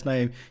his last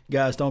name. You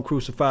guys don't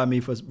crucify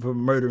me for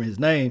murdering his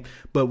name.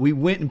 But we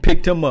went and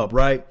picked him up,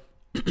 right?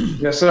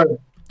 Yes, sir.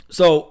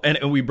 So,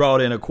 and we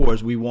brought in, of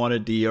course, we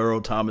wanted the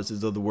Earl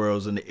Thomases of the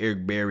world and the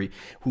Eric Berry,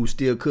 who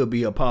still could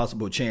be a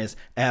possible chance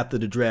after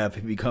the draft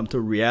if he comes to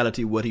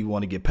reality what he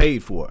want to get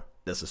paid for.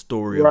 That's a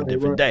story of a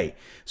different day.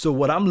 So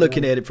what I'm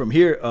looking at it from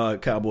here,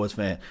 Cowboys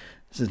fan,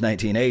 since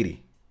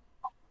 1980,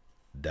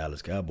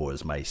 Dallas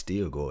Cowboys might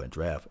still go and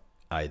draft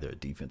either a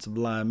defensive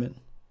lineman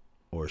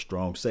or a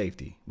strong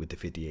safety with the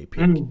 58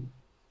 pick.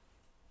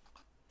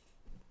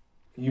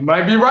 You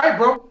might be right,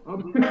 bro.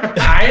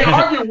 I ain't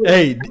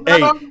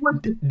arguing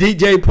with you.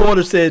 DJ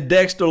Porter said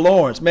Dexter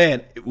Lawrence.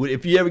 Man,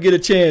 if you ever get a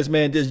chance,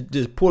 man,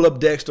 just pull up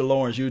Dexter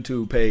Lawrence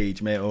YouTube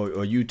page, man, or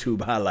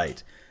YouTube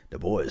highlights. The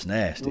boy is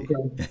nasty.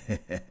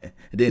 Okay.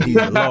 Then he's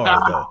a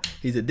Lawrence, though.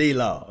 He's a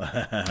D-Law.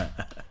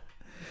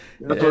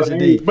 That's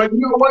D. But you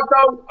know what,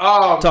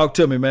 though? Talk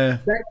to me,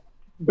 man.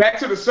 Back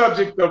to the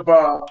subject of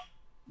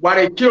why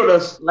they killed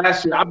us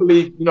last year. I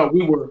believe,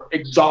 we were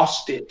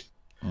exhausted.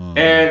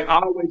 And I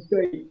always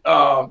say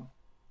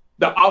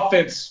the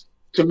offense,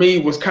 to me,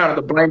 was kind of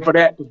the blame for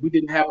that because we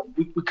didn't have –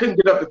 we couldn't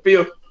get up the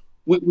field.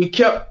 We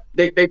kept –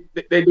 their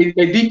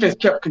defense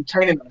kept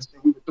containing us.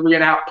 We were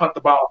 3-and-out, punt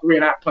the ball,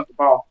 3-and-out, punt the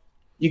ball.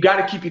 You got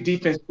to keep your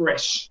defense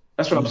fresh.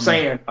 That's what I'm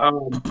saying.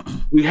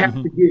 We have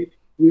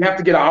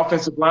to get our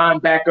offensive line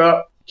back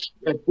up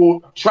and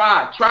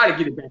try to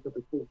get it back up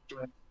at full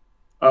strength.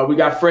 We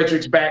got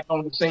Fredericks back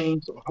on the scene,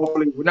 so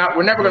hopefully we're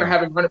never going to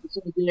have him 100%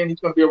 again.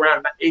 He's going to be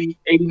around 80,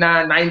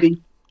 89,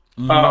 90.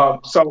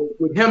 So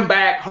with him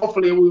back,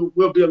 hopefully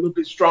we'll be a little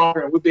bit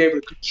stronger and we'll be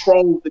able to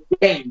control the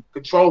game,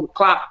 control the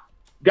clock.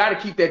 Got to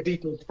keep that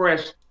defense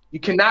fresh. You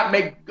cannot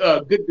make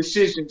good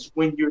decisions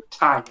when you're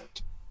tired.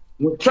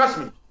 Trust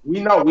me. We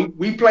know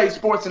we played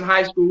sports in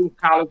high school,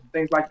 college, and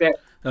things like that.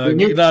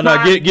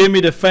 Give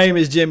me the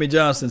famous Jimmy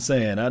Johnson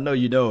saying. I know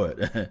you know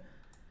it.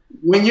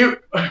 When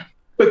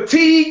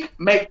fatigue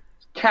makes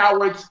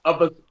cowards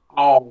of us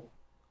all.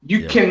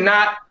 You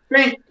cannot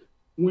think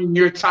when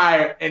you're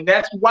tired, and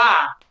that's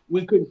why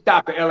we couldn't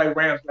stop the LA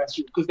Rams last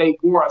year because they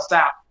wore us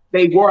out.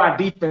 They wore our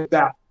defense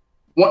out.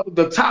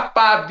 The top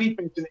 5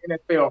 defense in the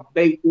NFL,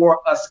 they wore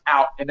us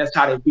out, and that's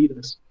how they beat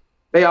us.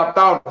 They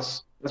outthought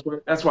us. That's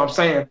what I'm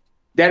saying.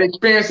 That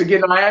experience of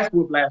getting our ass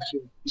whooped last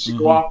year, you should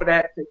go off of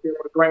that, take it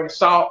with a grain of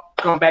salt,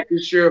 come back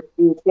this year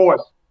full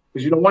force.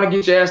 Because you don't want to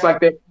get your ass like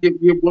that, get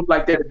whooped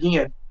like that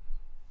again.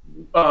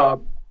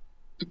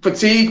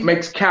 Fatigue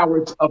makes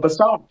cowards of us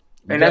all.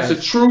 And that's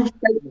a true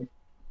statement.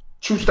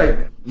 True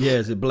statement.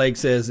 Yes, Blake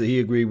says that he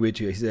agreed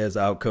with you. He says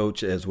our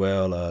coach as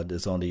well.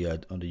 This on the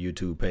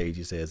YouTube page.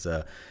 He says,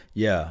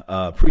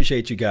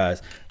 appreciate you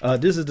guys.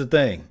 This is the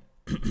thing.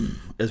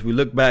 As we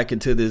look back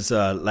into this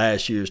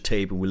last year's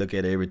tape and we look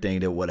at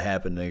everything that what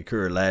happened and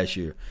occurred last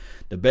year,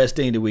 the best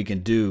thing that we can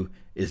do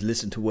is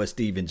listen to what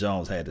Stephen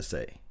Jones had to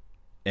say.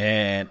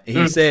 And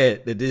he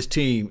said that this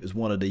team is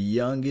one of the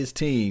youngest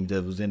teams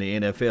that was in the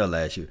NFL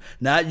last year.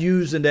 Not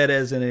using that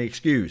as an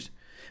excuse,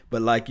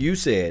 but like you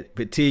said,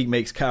 fatigue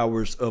makes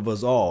cowards of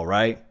us all,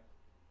 right?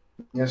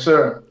 Yes,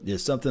 sir.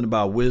 There's something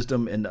about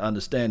wisdom and the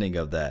understanding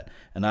of that.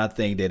 And I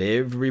think that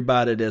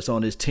everybody that's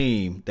on this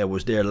team that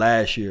was there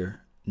last year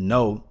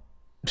know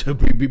to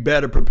be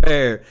better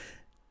prepared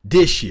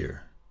this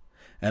year.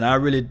 And I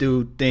really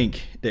do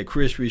think that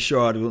Chris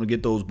Richard is going to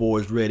get those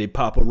boys ready.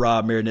 Papa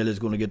Rob Marinelli is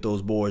going to get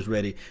those boys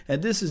ready.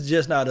 And this is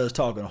just not us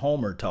talking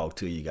Homer talk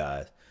to you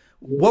guys.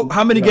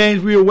 How many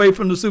games we were away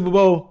from the Super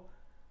Bowl?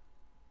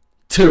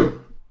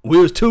 2. We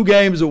was 2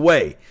 games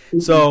away.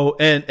 So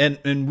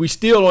and we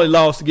still only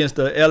lost against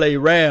the LA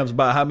Rams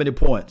by how many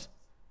points?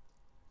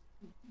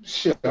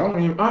 Shit, I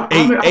don't even.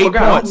 Eight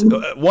points.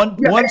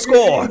 One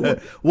score.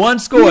 One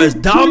score. As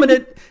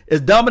dominant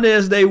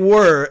as they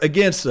were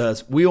against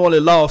us, we only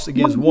lost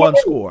against one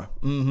score.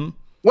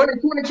 What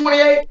in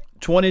 2028?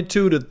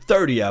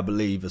 22-30, I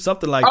believe, or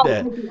something like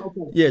that. Okay.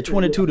 Yeah,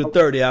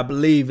 22-30, I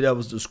believe that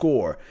was the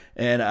score.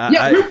 And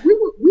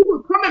we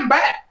were coming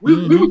back. We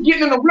were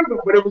getting in the rhythm,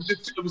 but it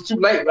was too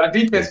late. Our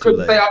defense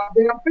couldn't stay off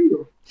the damn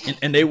field.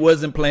 And they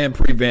wasn't playing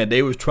prevent.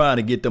 They was trying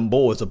to get them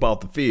boys up off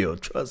the field.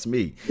 Trust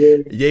me. Yeah.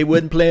 They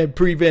wasn't playing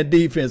prevent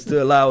defense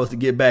to allow us to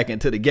get back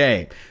into the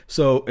game.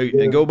 So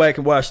go back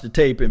and watch the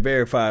tape and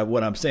verify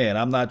what I'm saying.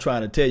 I'm not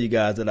trying to tell you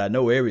guys that I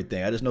know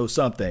everything. I just know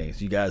some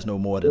things. You guys know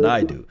more than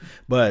I do.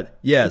 But,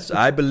 yes,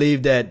 I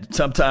believe that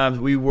sometimes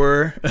we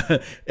were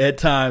at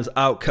times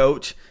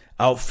out-coached,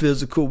 out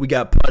physical. We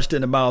got punched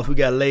in the mouth. We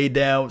got laid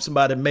down.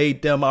 Somebody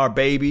made them our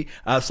baby.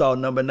 I saw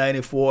number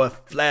 94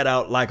 flat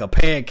out like a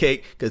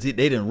pancake because they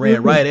didn't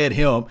ran right at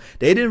him.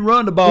 They didn't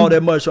run the ball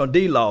that much on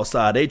D-Law's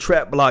side. They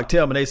trap blocked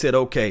him, and they said,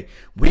 okay,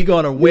 we're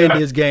going to win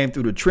this game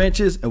through the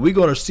trenches, and we're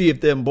going to see if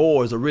them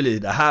boys are really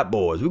the hot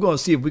boys. We're going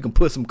to see if we can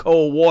put some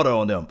cold water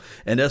on them,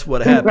 and that's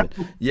what happened.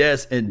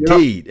 Yes,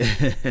 indeed.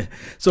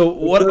 So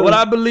what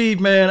I believe,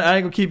 man, I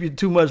ain't going to keep you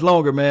too much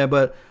longer, man,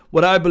 but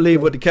what I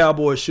believe what the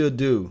Cowboys should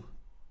do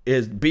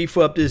is beef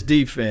up this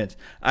defense.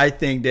 I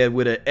think that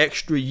with an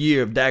extra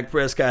year of Dak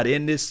Prescott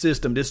in this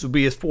system, this will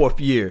be his 4th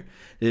year.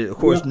 Of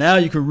course, now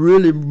you can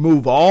really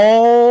move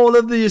all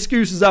of the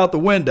excuses out the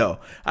window.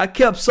 I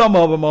kept some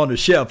of them on the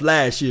shelf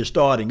last year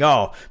starting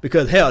off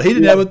because, hell, he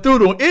didn't ever throw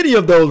to any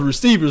of those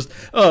receivers,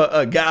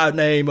 a guy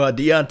named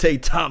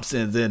Deontay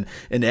Thompsons and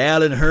the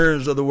Allen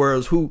Hearns of the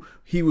world who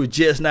he was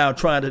just now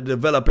trying to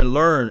develop and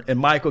learn, and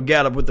Michael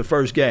Gallup with the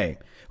first game.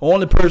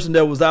 Only person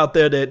that was out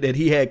there that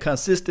he had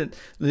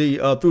consistently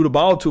threw the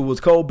ball to was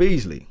Cole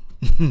Beasley.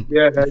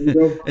 Yeah, there you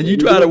go. And you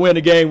try to win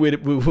a game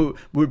with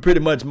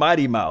pretty much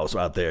Mighty Mouse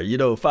out there,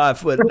 5'9",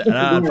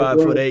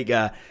 5'8"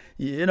 guy,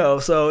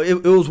 So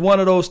it was one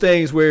of those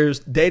things where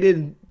they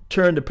didn't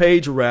turn the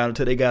page around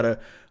until they got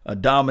a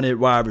dominant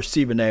wide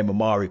receiver named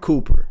Amari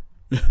Cooper.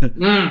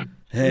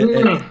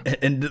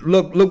 And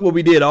look what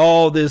we did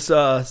all this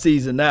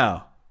season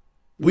now.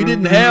 We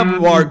didn't have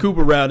Amari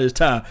Cooper around this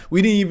time.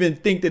 We didn't even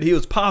think that he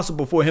was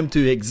possible for him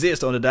to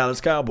exist on the Dallas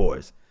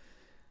Cowboys.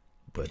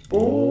 But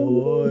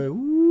boy,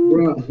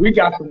 we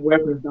got some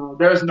weapons, though.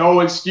 There's no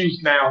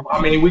excuse now. I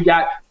mean, we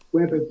got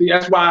weapons. See,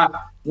 that's why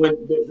when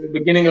the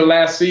beginning of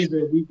last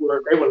season,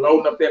 they were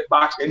loading up that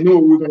box. They knew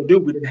what we were going to do.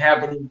 We didn't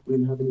have any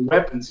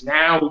weapons.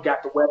 Now we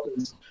got the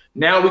weapons.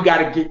 Now we got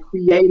to get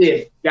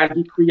creative. Got to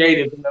get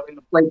creative in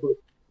the playbook.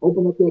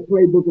 Open up that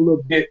playbook a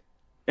little bit.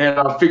 And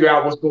figure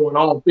out what's going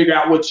on. Figure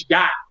out what you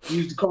got.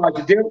 Use the cards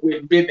you dealt with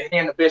and bid the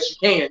hand the best you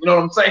can. You know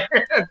what I'm saying?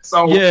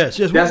 So yes.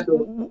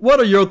 What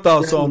are your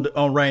thoughts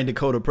on Ryan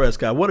Dakota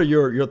Prescott? What are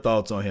your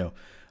thoughts on him?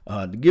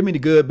 Give me the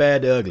good,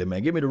 bad, the ugly,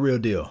 man. Give me the real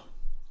deal.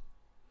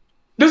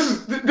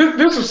 This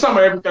is some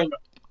of everything.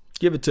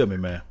 Give it to me,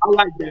 man. I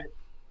like that.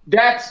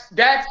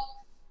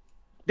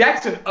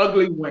 That's an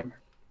ugly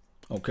winner.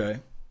 Okay.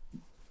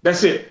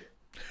 That's it.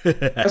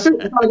 That's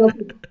it.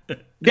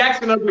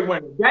 Dak's an ugly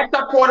winner. Dak's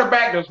our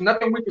quarterback. There's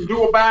nothing we can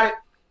do about it.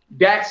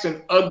 Dak's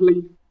an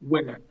ugly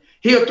winner.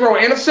 He'll throw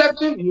an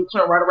interception and he'll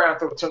turn right around and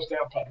throw a touchdown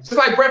pass. Just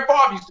like Brett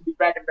Favre used to be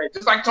back in the day.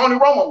 Just like Tony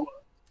Romo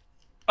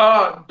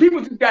was. People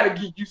just got to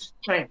get used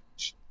to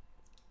change.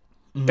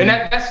 And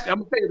that's I'm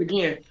going to say it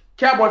again.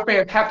 Cowboy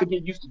fans have to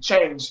get used to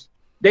change.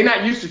 They're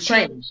not used to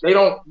change. They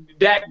don't.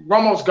 Dak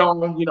Romo's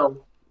gone.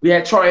 We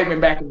had Troy Aikman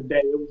back in the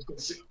day. It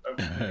was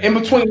in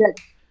between that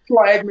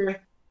Troy Aikman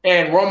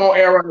and Romo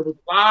era, there was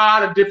a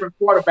lot of different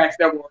quarterbacks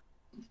that were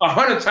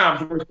 100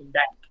 times worse than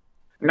Dak.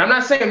 And I'm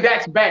not saying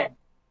Dak's bad.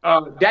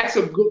 Dak's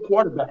a good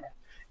quarterback.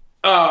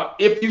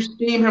 If you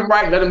scheme him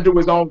right, let him do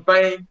his own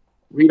thing,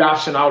 read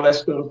option, all that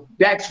stuff,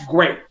 Dak's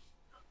great.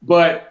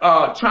 But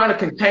trying to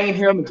contain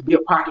him and to be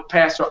a pocket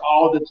passer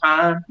all the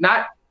time,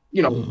 not,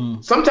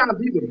 sometimes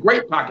he's a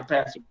great pocket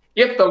passer.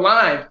 If the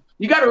line,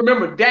 you got to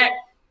remember Dak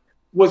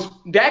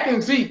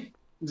and Zeke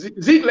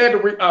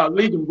led the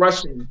league in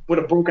rushing with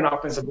a broken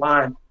offensive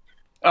line.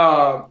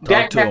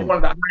 Dak had one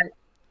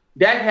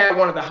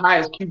of the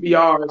highest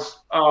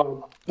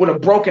QBRs with a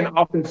broken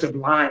offensive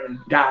line,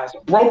 guys.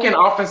 Broken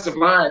offensive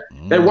line.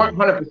 They weren't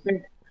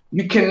 100%.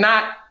 You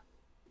cannot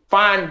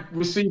find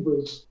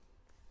receivers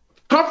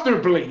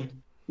comfortably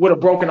with a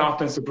broken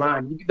offensive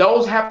line. You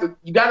got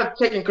to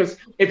take in, because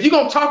if you're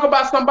going to talk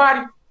about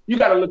somebody, you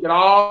got to look at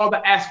all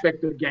the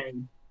aspects of the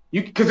game.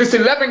 Because it's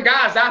 11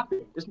 guys out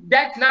there.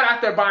 Dak's not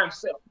out there by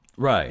himself.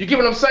 Right. You get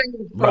what I'm saying?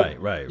 So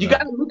right. You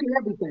got to look at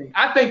everything.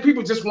 I think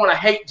people just want to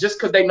hate just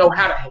because they know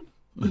how to hate.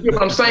 You get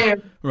what I'm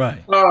saying?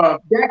 Right.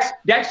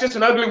 Dak's just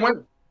an ugly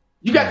winner.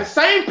 You got the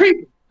same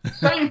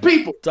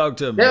people. Talk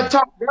to them. They'll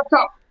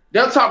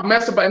talk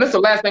mess about, and this is the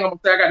last thing I'm going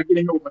to say. I got to get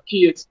in here with my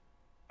kids.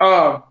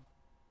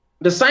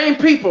 The same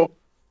people,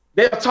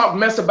 they'll talk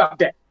mess about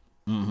Dak.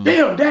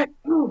 Damn, Dak.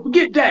 Oh,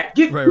 forget Dak.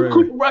 Get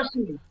Cooper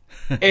rushing.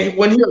 And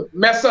when he'll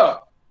mess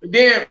up. And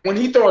then when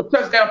he throw a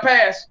touchdown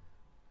pass,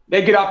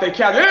 they get off their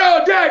couch.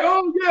 Yeah, Dak.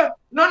 Oh, yeah.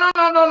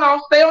 No.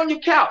 Stay on your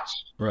couch.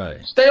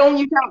 Right. Stay on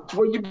your couch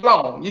where you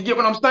belong. You get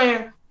what I'm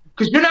saying?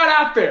 Because you're not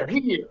out there.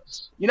 He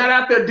is. You're not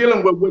out there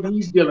dealing with what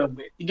he's dealing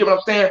with. You get what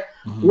I'm saying?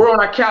 We're on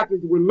our couches.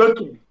 We're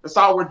looking. That's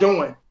all we're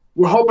doing.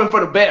 We're hoping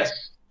for the best.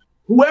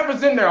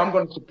 Whoever's in there, I'm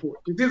going to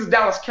support. Because this is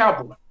Dallas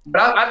Cowboys.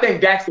 But I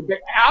think Dak's the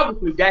best.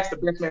 Obviously, Dak's the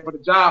best man for the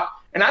job.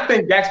 And I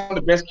think Dak's one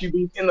of the best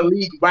QBs in the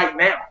league right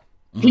now.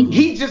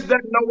 He just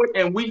doesn't know it,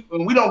 and we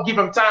don't give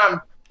him time.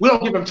 We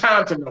don't give him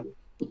time to know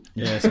it.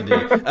 Yes,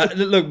 indeed.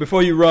 Look,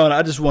 before you run,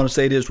 I just want to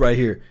say this right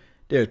here.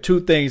 There are two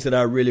things that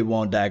I really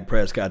want Dak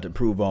Prescott to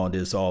prove on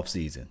this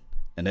offseason,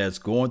 and that's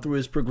going through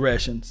his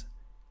progressions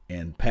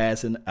and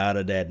passing out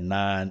of that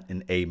 9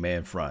 and 8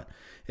 man front.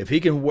 If he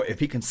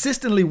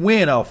consistently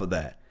win off of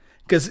that,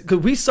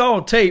 Because we saw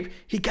on tape,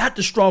 he got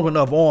the strong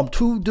enough arm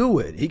to do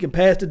it. He can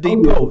pass the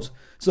deep post.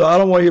 So I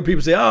don't want to hear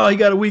people say, oh, he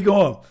got a weak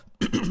arm.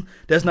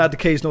 That's not the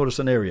case nor the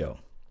scenario.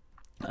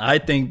 I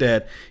think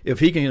that if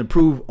he can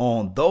improve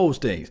on those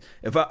things,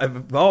 if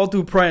all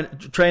through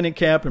training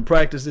camp and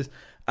practices,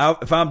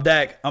 if I'm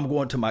Dak, I'm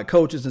going to my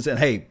coaches and saying,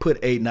 hey, put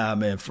 8, 9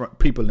 men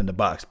people in the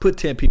box. Put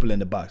 10 people in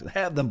the box and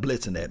have them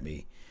blitzing at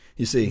me.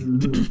 You see,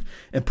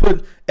 and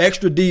put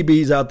extra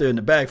DBs out there in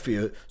the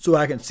backfield so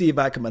I can see if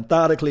I can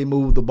methodically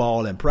move the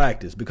ball in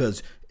practice,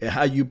 because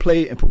how you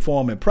play and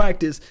perform in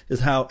practice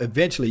is how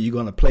eventually you're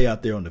going to play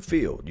out there on the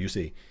field, you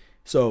see.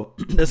 So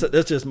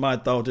that's just my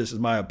thought. This is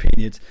my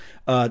opinions.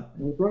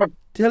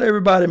 Tell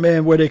everybody,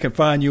 man, where they can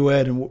find you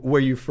at and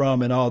where you're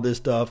from and all this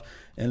stuff,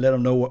 and let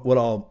them know what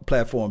all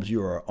platforms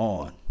you are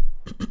on.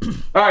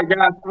 All right,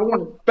 guys. I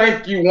want to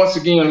thank you once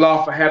again,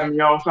 Law, for having me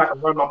on so I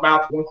can run my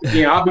mouth once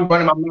again. I'll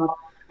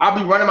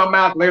be running my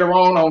mouth later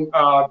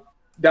on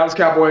Dallas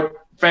Cowboy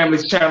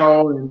Family's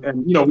channel,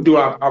 and we do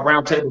our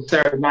roundtable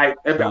Saturday night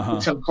at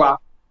about 10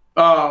 o'clock.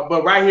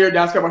 But right here,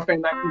 Dallas Cowboy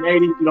Family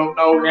 1980. If you don't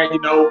know, now you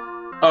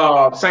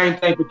know. Same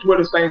thing for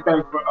Twitter, same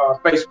thing for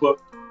Facebook.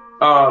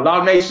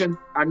 Law Nation,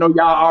 I know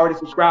y'all already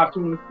subscribed to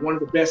me. One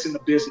of the best in the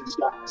business,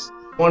 guys.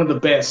 One of the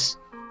best.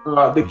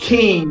 The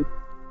king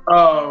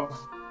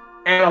of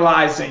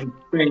analyzing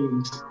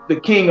things, the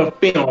king of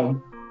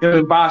film,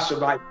 Dylan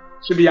Bosher,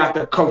 should be out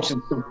there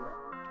coaching somewhere.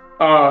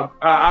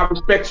 I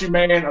respect you,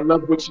 man. I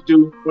love what you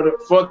do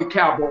for the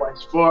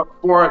Cowboys, for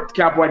the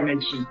Cowboy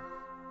Nation.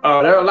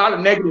 There are a lot of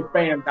negative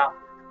fans out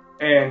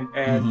there,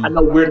 and I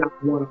know we're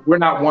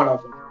not one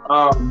of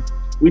them.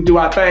 We do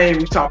our thing.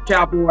 We talk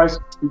Cowboys.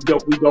 We go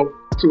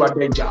to our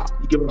day job.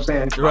 You get what I'm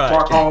saying? Right.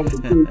 Park home.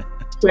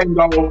 Same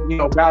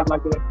goal. Guys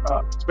like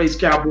the Space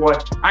Cowboy.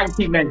 I can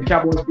keep naming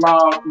Cowboys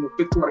blog.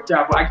 Fifth Quarter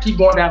Cowboy. I can keep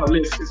going down the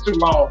list. It's too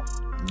long.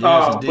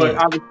 Yes, but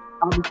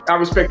I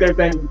respect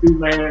everything you do,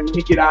 man. Let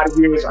me get out of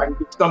here so I can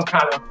get some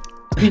kind of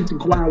peace and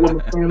quiet with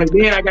my family.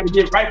 Then I got to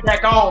get right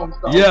back on.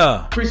 So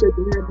yeah. Appreciate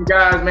you hearing me,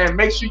 guys, man.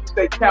 Make sure you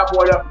stay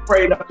cowboyed up and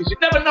prayed up, because you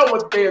never know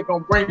what the day is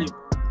going to bring you.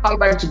 Holla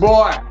back at your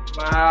boy.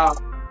 Wow.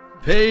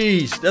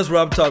 Peace. That's what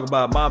I'm talking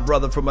about. My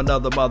brother from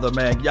another mother,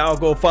 man. Y'all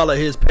go follow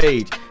his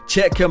page.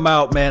 Check him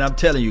out, man. I'm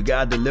telling you,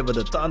 God deliver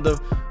the thunder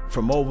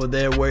from over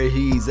there where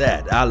he's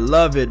at. I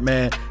love it,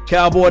 man.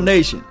 Cowboy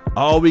Nation,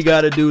 all we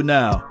got to do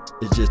now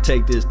is just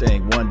take this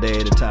thing one day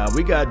at a time.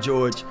 We got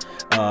George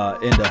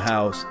in the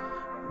house.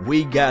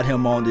 We got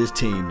him on this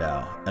team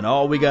now. And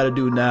all we got to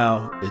do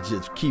now is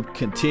just keep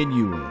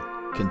continuing.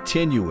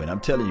 I'm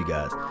telling you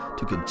guys,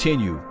 to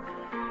continue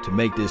to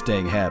make this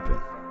thing happen.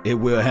 It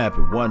will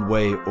happen one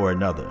way or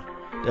another.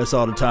 That's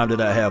all the time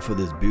that I have for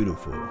this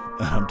beautiful,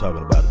 I'm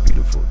talking about a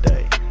beautiful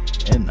day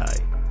and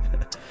night,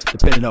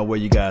 depending on where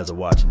you guys are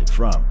watching it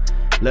from.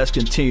 Let's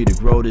continue to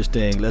grow this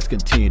thing. Let's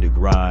continue to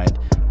grind.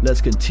 Let's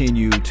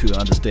continue to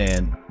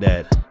understand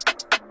that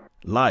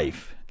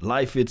life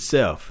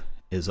itself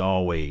is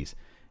always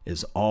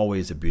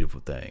a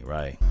beautiful thing,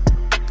 right?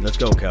 Let's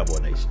go, Cowboy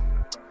Nation.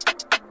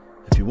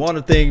 If you want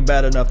a thing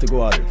bad enough to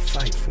go out and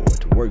fight for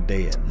it, to work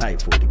day and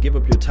night for it, to give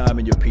up your time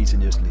and your peace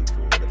and your sleep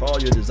for it, if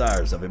all your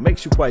desires of it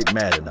makes you quite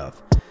mad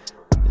enough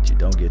that you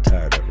don't get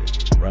tired of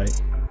it,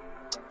 right?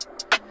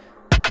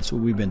 That's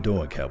what we've been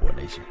doing, Cowboy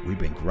Nation. We've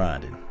been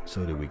grinding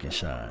so that we can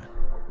shine.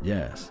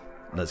 Yes.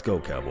 Let's go,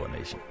 Cowboy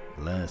Nation.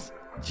 Let's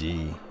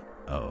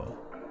G-O.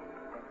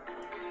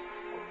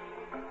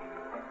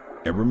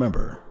 And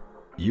remember,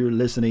 you're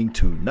listening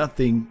to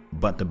nothing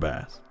but the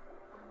best.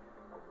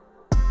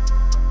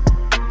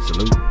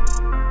 Salute.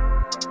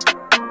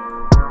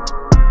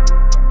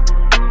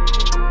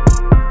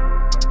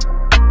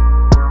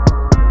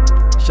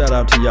 Shout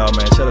out to y'all,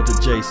 man. Shout out to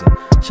Jason.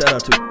 Shout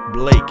out to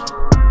Blake.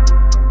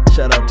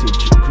 Shout out to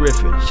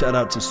Griffin. Shout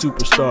out to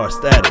Superstar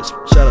Status.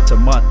 Shout out to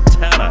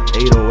Montana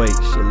 808.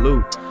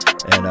 Salute.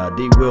 And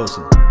D.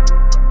 Wilson.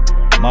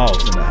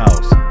 Moss in the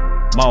house.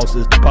 Moss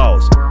is the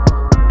boss.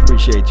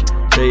 Appreciate you.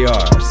 JR,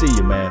 I see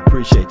you, man.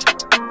 Appreciate you.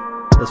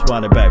 Let's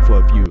wind it back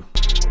for a few.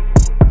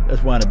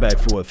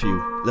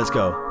 Let's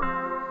go.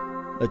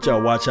 Let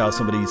y'all watch out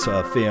some of these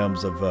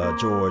films of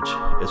George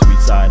as we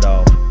signed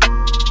off.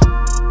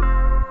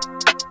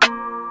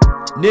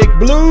 Nick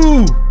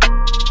Blue.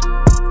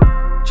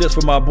 Just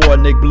for my boy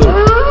Nick Blue.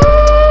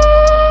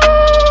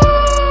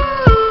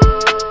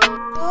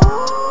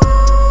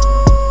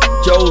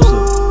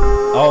 Joseph.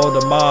 All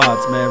the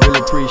mods, man. Really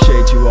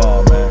appreciate you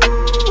all, man.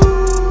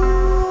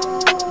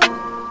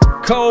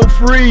 Cold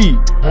Free.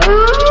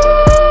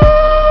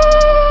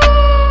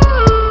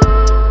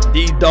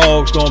 These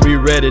dogs gonna be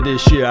ready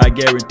this year. I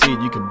guarantee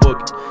you can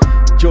book it.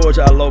 George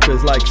Iloka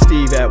is like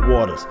Steve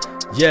Atwaters.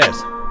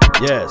 Yes.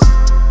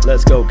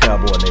 Let's go,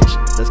 Cowboy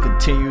Nation. Let's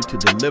continue to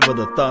deliver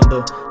the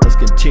thunder. Let's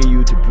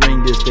continue to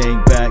bring this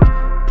thing back.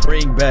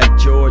 Bring back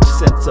George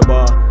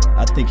Sensabaugh.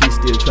 I think he's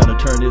still trying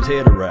to turn his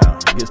head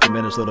around against the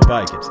Minnesota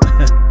Vikings.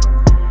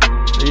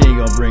 He ain't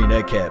gonna bring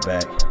that cat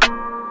back.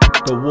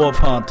 The Wolf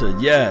Hunter,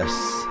 yes.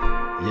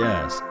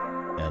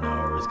 And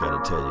I always gotta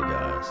tell you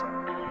guys,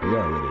 we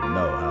already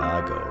know how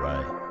I go,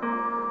 right?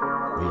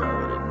 We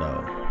already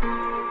know.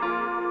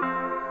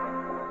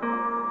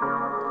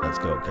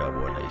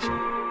 Cowboy Nation.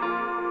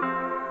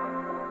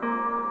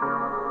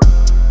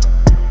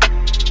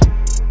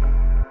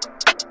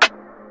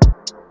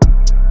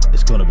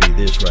 It's gonna be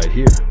this right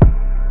here.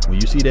 When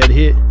you see that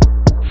hit,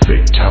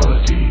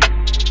 fatality.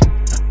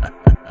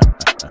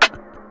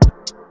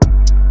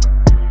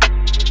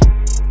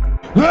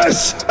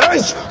 This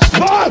is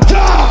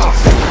Sparta!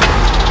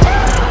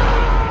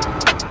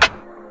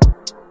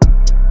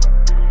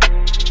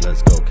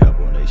 Let's go,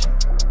 Cowboy Nation.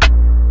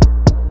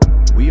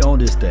 We own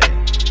this day,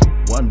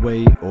 one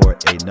way or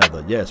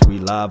another. Yes, we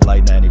live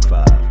like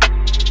 95.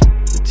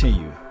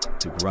 Continue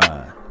to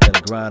grind.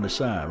 Gotta grind to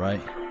shine,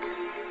 right?